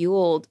actually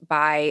fueled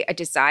by a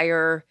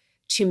desire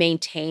to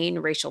maintain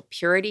racial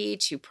purity,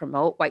 to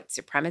promote white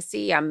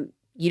supremacy.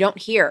 You don't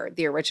hear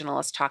the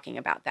originalists talking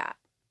about that.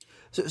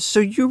 So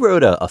you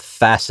wrote a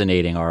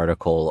fascinating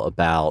article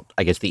about,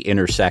 I guess, the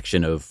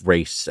intersection of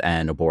race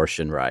and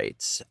abortion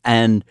rights.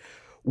 And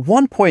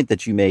one point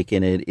that you make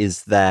in it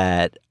is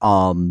that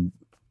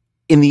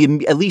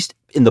at least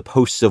in the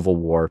post-Civil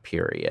War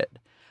period,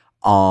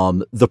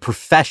 the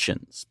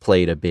professions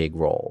played a big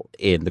role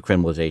in the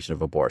criminalization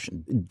of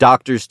abortion.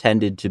 Doctors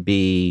tended to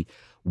be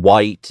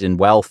white and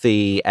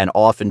wealthy, and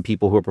often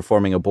people who were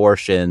performing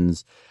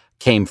abortions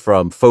came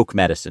from folk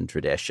medicine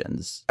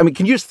traditions. I mean,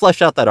 can you just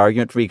flesh out that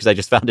argument for me? Because I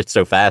just found it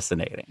so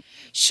fascinating.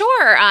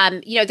 Sure.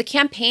 The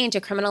campaign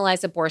to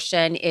criminalize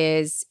abortion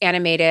is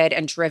animated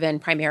and driven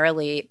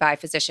primarily by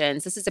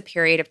physicians. This is a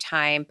period of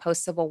time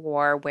post-Civil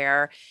War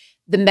where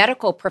the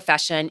medical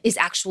profession is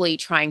actually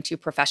trying to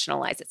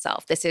professionalize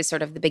itself. This is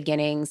sort of the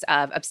beginnings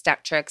of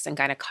obstetrics and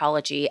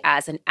gynecology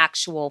as an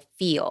actual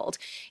field.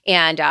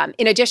 And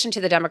in addition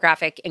to the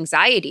demographic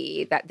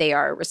anxiety that they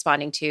are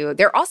responding to,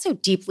 they're also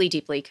deeply,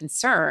 deeply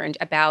concerned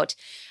about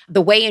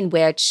the way in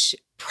which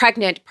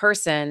pregnant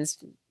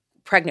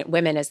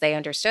women as they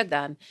understood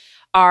them,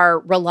 are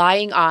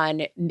relying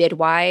on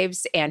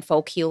midwives and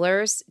folk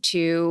healers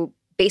to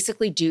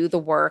basically do the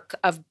work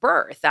of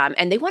birth.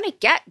 And they want to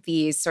get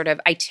these sort of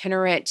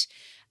itinerant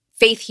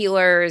faith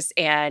healers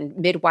and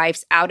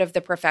midwives out of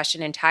the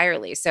profession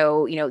entirely.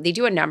 So, they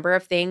do a number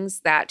of things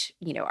that,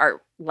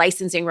 are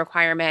licensing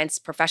requirements,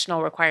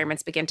 professional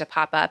requirements begin to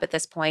pop up at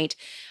this point.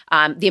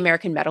 The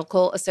American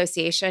Medical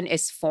Association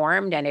is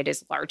formed, and it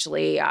is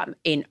largely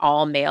an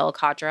all-male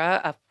cadre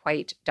of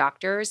white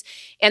doctors.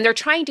 And they're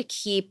trying to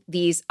keep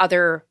these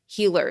other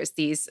healers,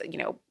 these,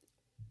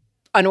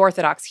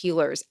 unorthodox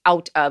healers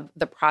out of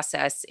the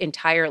process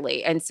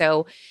entirely. And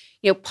so,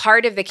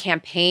 part of the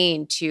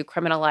campaign to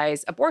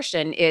criminalize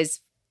abortion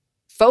is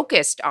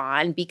focused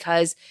on,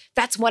 because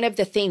that's one of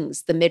the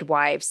things the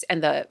midwives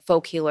and the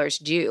folk healers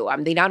do.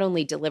 They not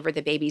only deliver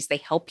the babies, they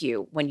help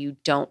you when you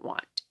don't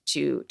want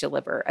to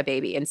deliver a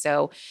baby. And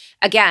so,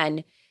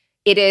 again,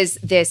 it is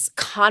this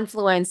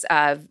confluence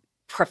of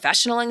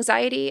professional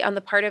anxiety on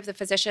the part of the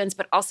physicians,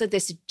 but also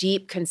this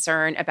deep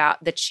concern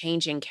about the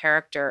changing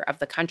character of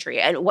the country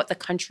and what the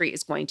country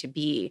is going to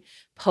be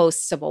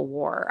post-Civil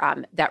War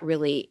that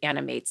really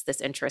animates this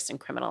interest in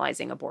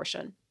criminalizing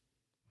abortion.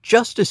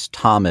 Justice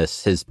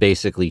Thomas has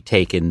basically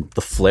taken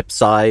the flip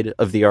side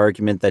of the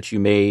argument that you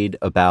made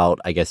about,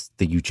 I guess,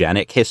 the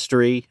eugenic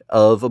history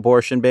of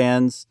abortion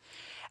bans.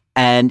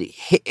 And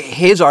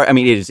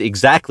it is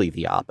exactly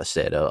the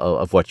opposite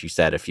of what you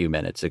said a few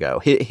minutes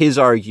ago. His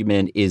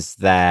argument is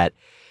that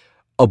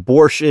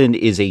abortion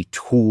is a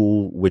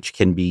tool which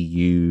can be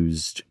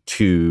used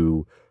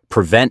to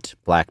prevent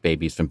Black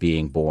babies from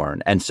being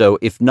born. And so,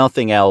 if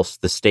nothing else,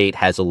 the state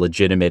has a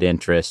legitimate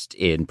interest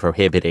in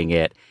prohibiting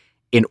it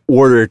in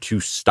order to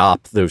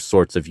stop those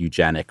sorts of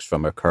eugenics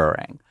from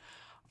occurring.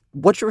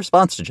 What's your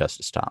response to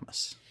Justice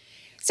Thomas?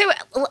 So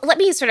let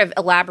me sort of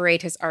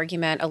elaborate his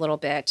argument a little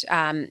bit.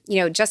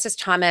 Justice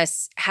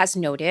Thomas has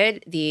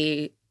noted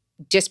the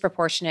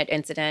disproportionate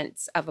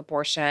incidence of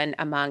abortion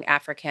among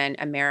African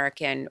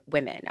American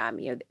women.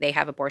 They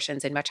have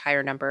abortions in much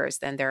higher numbers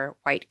than their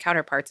white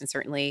counterparts, and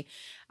certainly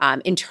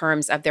in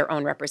terms of their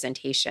own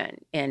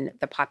representation in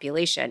the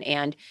population.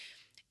 And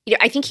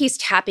I think he's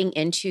tapping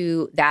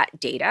into that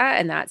data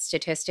and that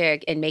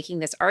statistic and making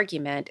this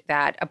argument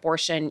that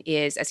abortion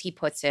is, as he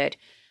puts it,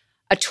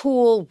 a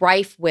tool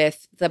rife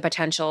with the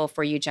potential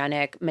for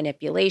eugenic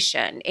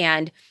manipulation.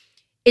 And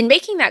in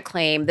making that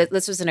claim, that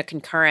this was in a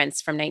concurrence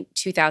from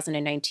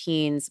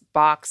 2019's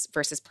Box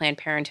versus Planned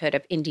Parenthood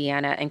of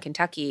Indiana and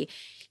Kentucky,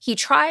 he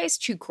tries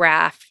to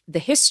graft the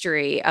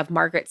history of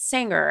Margaret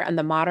Sanger and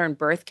the modern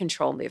birth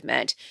control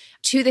movement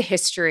to the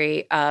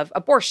history of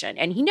abortion.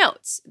 And he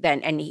notes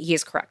then, and he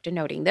is correct in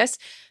noting this,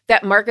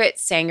 that Margaret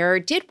Sanger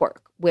did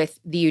work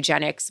with the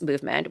eugenics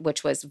movement,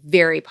 which was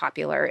very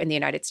popular in the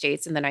United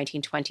States in the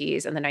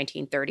 1920s and the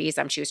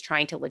 1930s. She was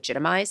trying to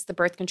legitimize the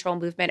birth control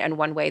movement. And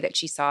one way that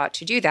she saw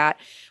to do that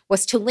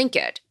was to link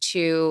it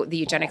to the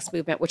eugenics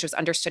movement, which was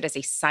understood as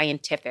a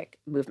scientific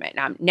movement.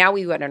 Now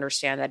we would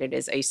understand that it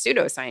is a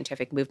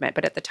pseudoscientific movement,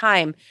 but at the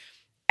time,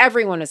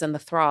 everyone was in the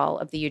thrall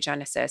of the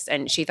eugenicists,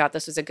 and she thought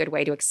this was a good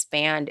way to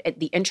expand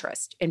the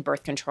interest in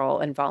birth control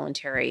and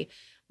voluntary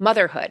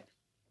motherhood.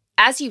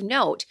 As you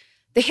note,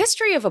 the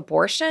history of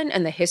abortion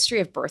and the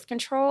history of birth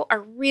control are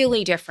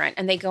really different,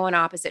 and they go in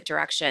opposite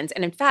directions.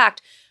 And in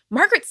fact,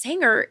 Margaret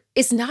Sanger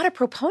is not a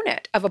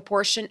proponent of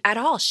abortion at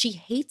all. She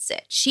hates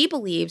it. She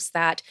believes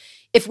that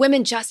if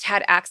women just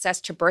had access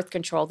to birth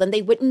control, then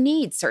they wouldn't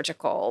need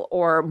surgical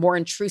or more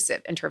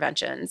intrusive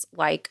interventions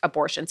like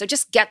abortion. So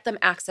just get them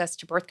access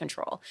to birth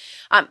control.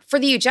 For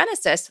the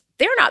eugenicists,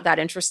 they're not that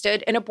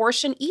interested in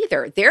abortion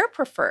either. Their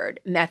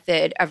preferred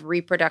method of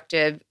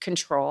reproductive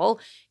control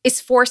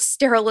is forced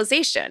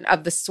sterilization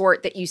of the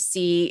sort that you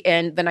see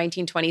in the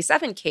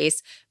 1927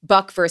 case,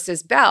 Buck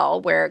versus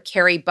Bell, where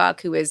Carrie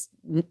Buck, who is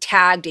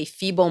tagged a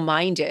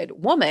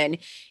feeble-minded woman,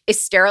 is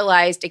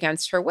sterilized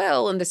against her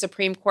will. And the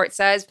Supreme Court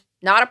says,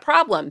 not a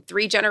problem.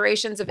 3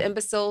 generations of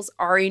imbeciles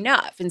are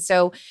enough. And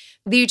so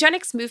the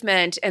eugenics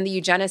movement and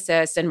the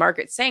eugenicists and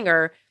Margaret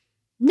Sanger,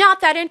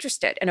 not that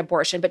interested in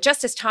abortion, but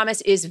Justice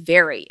Thomas is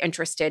very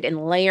interested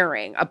in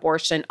layering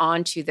abortion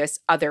onto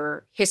this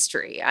other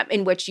history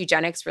in which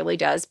eugenics really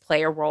does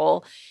play a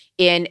role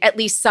in at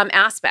least some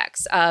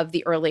aspects of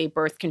the early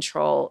birth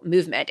control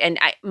movement. And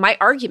my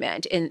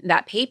argument in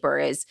that paper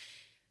is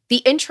the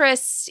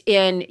interest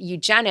in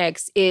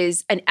eugenics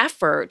is an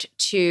effort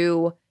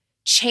to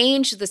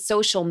change the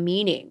social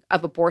meaning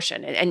of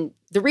abortion. And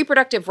the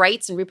reproductive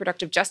rights and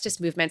reproductive justice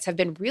movements have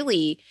been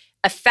really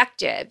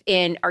effective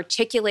in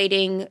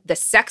articulating the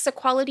sex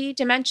equality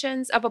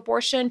dimensions of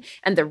abortion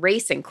and the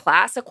race and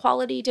class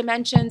equality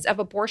dimensions of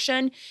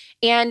abortion.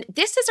 And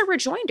this is a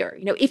rejoinder.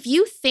 If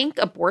you think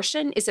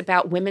abortion is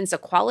about women's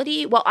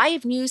equality, well, I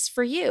have news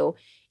for you.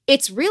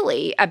 It's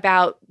really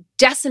about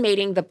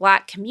decimating the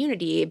Black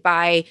community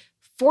by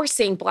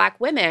forcing Black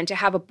women to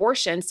have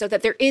abortion so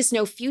that there is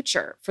no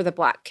future for the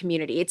Black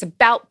community. It's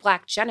about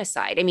Black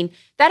genocide.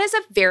 That is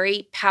a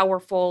very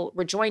powerful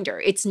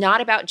rejoinder. It's not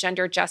about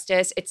gender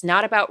justice. It's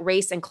not about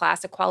race and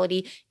class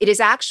equality. It is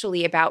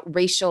actually about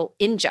racial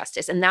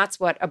injustice. And that's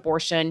what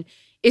abortion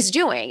is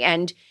doing.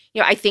 And,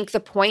 I think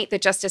the point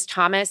that Justice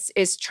Thomas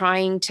is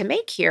trying to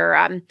make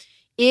here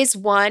is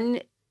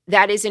one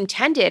that is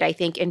intended, I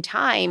think, in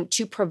time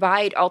to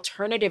provide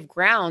alternative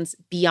grounds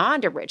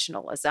beyond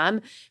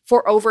originalism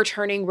for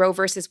overturning Roe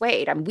versus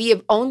Wade. We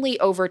have only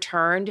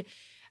overturned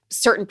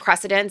certain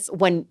precedents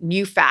when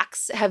new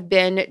facts have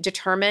been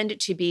determined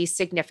to be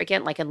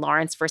significant, like in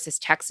Lawrence versus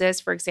Texas,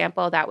 for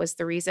example. That was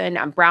the reason.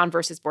 Brown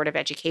versus Board of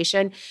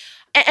Education.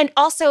 And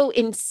also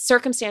in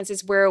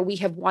circumstances where we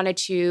have wanted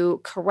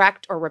to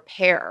correct or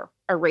repair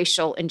a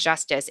racial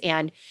injustice.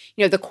 And,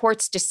 the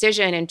court's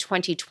decision in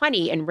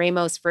 2020 in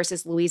Ramos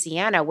versus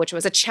Louisiana, which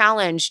was a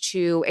challenge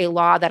to a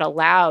law that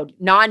allowed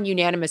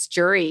non-unanimous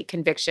jury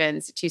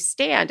convictions to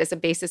stand as a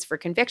basis for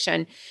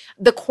conviction,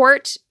 the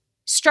court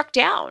struck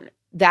down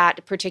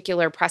that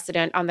particular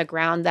precedent on the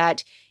ground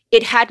that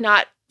it had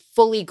not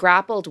fully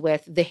grappled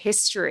with the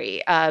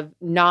history of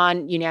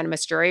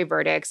non-unanimous jury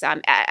verdicts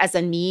as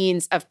a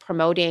means of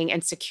promoting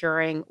and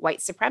securing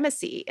white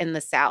supremacy in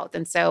the South.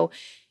 And so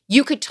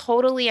you could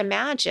totally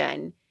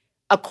imagine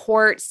a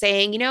court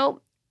saying,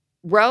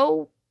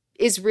 Roe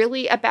is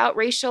really about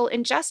racial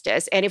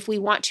injustice. And if we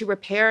want to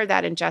repair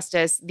that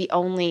injustice, the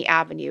only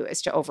avenue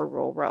is to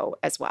overrule Roe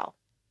as well.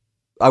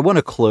 I want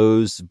to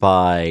close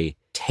by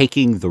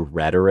taking the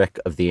rhetoric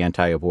of the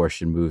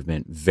anti-abortion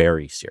movement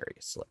very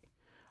seriously.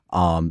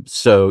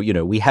 So,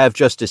 we have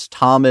Justice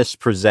Thomas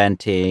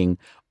presenting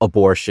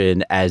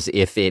abortion as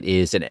if it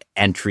is an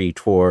entry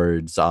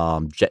towards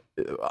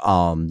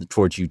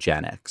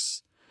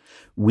eugenics.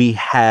 We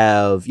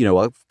have,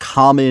 a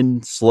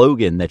common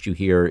slogan that you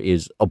hear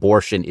is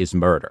abortion is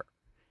murder.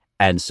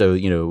 And so,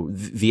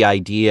 the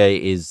idea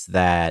is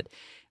that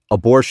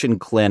abortion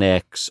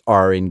clinics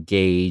are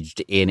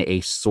engaged in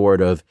a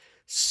sort of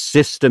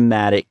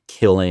systematic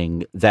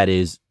killing that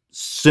is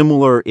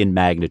similar in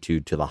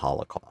magnitude to the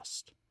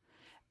Holocaust.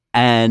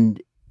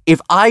 And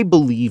if I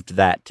believed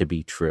that to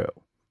be true,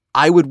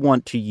 I would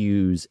want to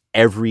use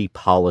every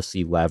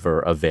policy lever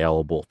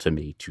available to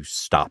me to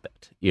stop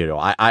it.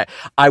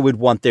 I would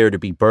want there to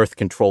be birth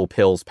control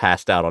pills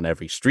passed out on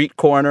every street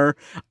corner.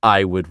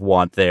 I would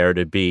want there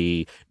to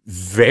be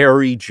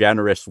very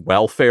generous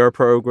welfare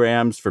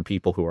programs for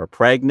people who are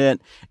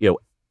pregnant,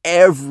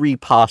 every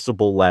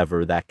possible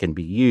lever that can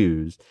be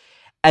used.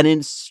 And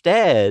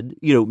instead,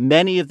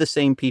 many of the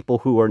same people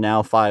who are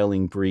now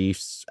filing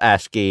briefs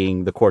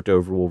asking the court to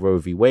overrule Roe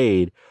v.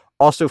 Wade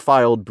also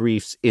filed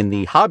briefs in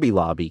the Hobby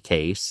Lobby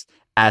case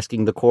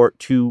asking the court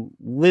to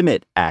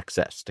limit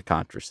access to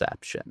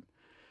contraception.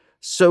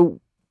 So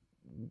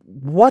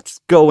what's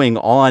going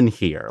on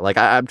here?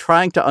 I'm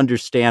trying to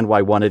understand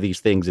why one of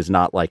these things is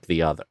not like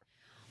the other.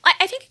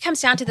 I think it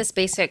comes down to this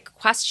basic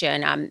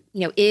question.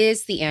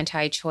 Is the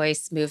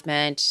anti-choice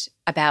movement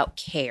about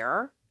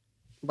care,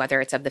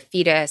 whether it's of the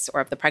fetus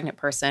or of the pregnant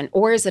person,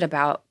 or is it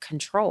about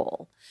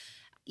control?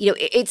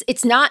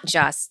 It's not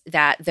just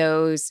that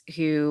those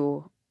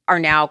who are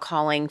now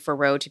calling for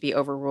Roe to be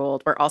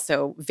overruled were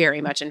also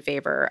very much in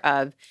favor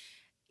of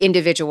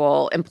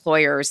individual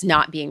employers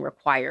not being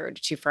required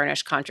to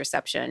furnish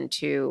contraception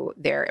to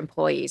their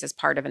employees as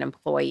part of an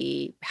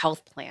employee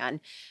health plan.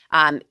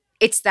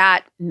 It's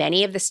that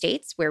many of the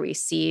states where we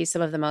see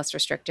some of the most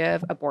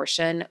restrictive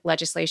abortion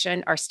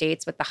legislation are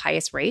states with the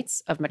highest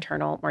rates of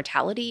maternal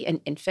mortality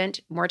and infant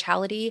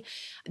mortality.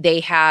 They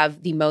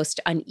have the most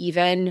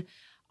uneven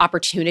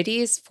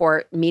opportunities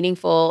for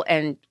meaningful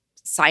and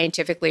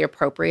scientifically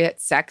appropriate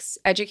sex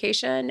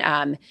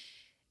education.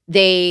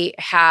 They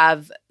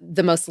have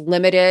the most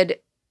limited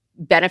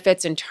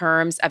benefits in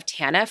terms of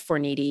TANF for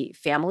needy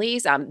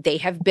families. They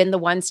have been the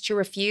ones to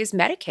refuse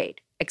Medicaid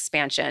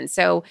expansion.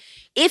 So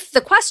if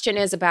the question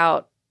is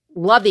about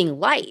loving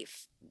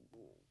life,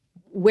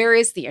 where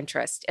is the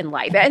interest in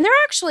life? And they're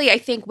actually, I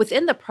think,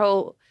 within the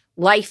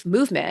pro-life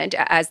movement,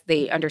 as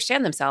they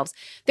understand themselves,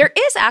 there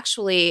is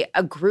actually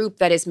a group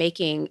that is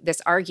making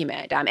this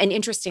argument. And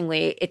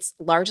interestingly, it's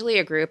largely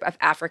a group of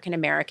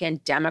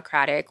African-American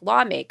Democratic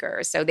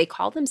lawmakers. So they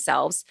call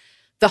themselves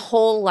the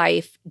Whole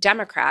Life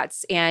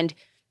Democrats. And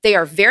they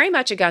are very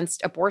much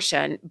against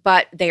abortion,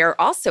 but they are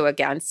also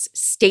against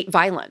state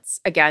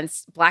violence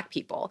against Black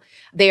people.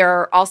 They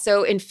are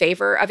also in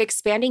favor of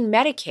expanding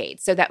Medicaid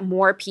so that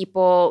more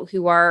people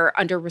who are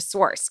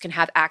under-resourced can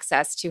have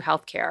access to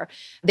health care.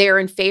 They are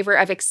in favor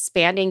of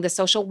expanding the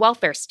social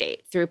welfare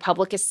state through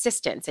public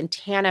assistance and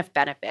TANF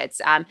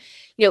benefits.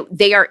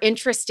 They are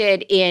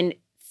interested in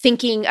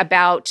thinking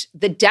about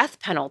the death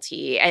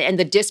penalty and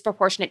the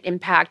disproportionate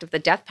impact of the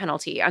death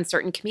penalty on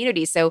certain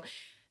communities. So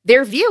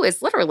their view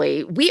is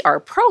literally, we are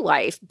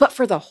pro-life, but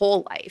for the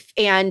whole life.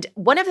 And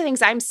one of the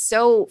things I'm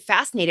so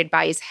fascinated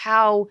by is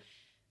how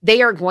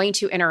they are going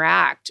to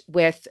interact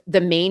with the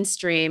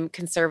mainstream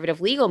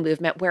conservative legal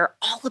movement, where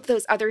all of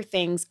those other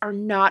things are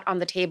not on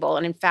the table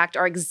and, in fact,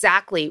 are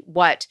exactly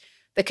what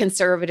the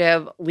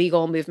conservative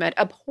legal movement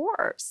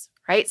abhors,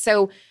 right?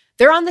 So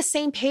they're on the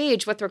same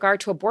page with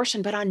regard to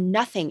abortion, but on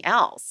nothing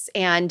else.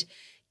 And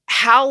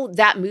how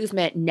that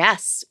movement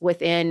nests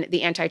within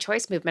the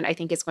anti-choice movement, I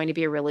think, is going to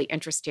be a really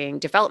interesting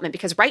development,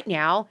 because right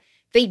now,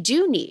 they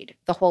do need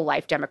the whole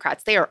life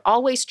Democrats. They are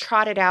always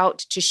trotted out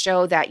to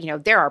show that,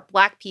 there are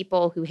Black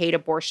people who hate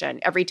abortion.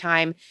 Every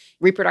time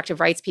reproductive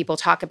rights people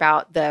talk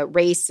about the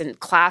race and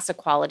class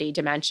equality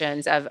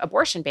dimensions of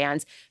abortion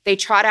bans, they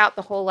trot out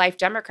the whole life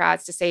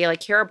Democrats to say,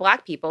 here are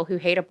Black people who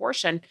hate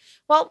abortion.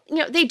 Well,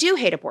 they do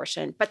hate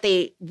abortion, but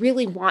they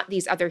really want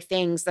these other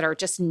things that are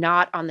just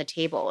not on the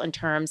table in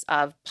terms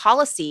of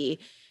policy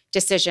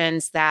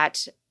decisions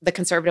that the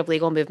conservative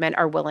legal movement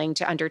are willing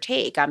to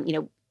undertake.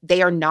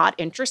 They are not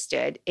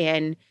interested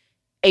in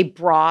a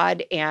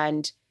broad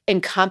and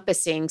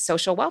encompassing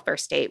social welfare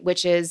state,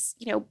 which is,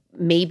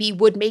 maybe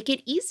would make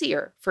it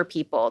easier for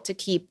people to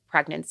keep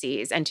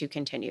pregnancies and to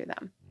continue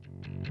them.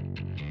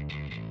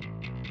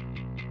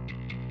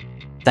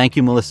 Thank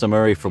you, Melissa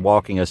Murray, for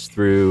walking us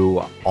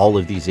through all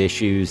of these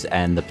issues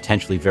and the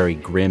potentially very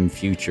grim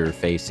future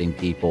facing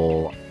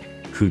people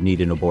who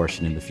need an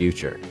abortion in the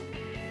future.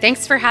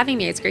 Thanks for having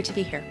me. It's great to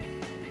be here.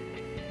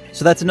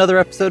 So that's another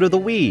episode of The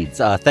Weeds.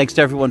 Thanks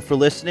to everyone for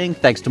listening.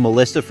 Thanks to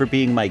Melissa for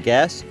being my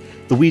guest.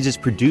 The Weeds is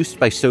produced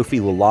by Sophie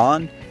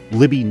Lalonde.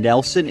 Libby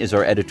Nelson is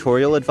our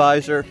editorial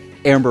advisor.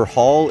 Amber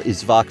Hall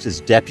is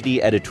Vox's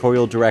deputy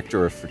editorial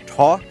director for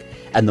Talk.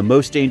 And The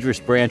Most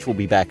Dangerous Branch will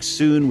be back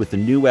soon with a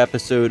new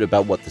episode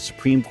about what the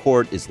Supreme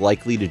Court is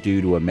likely to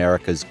do to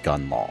America's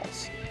gun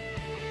laws.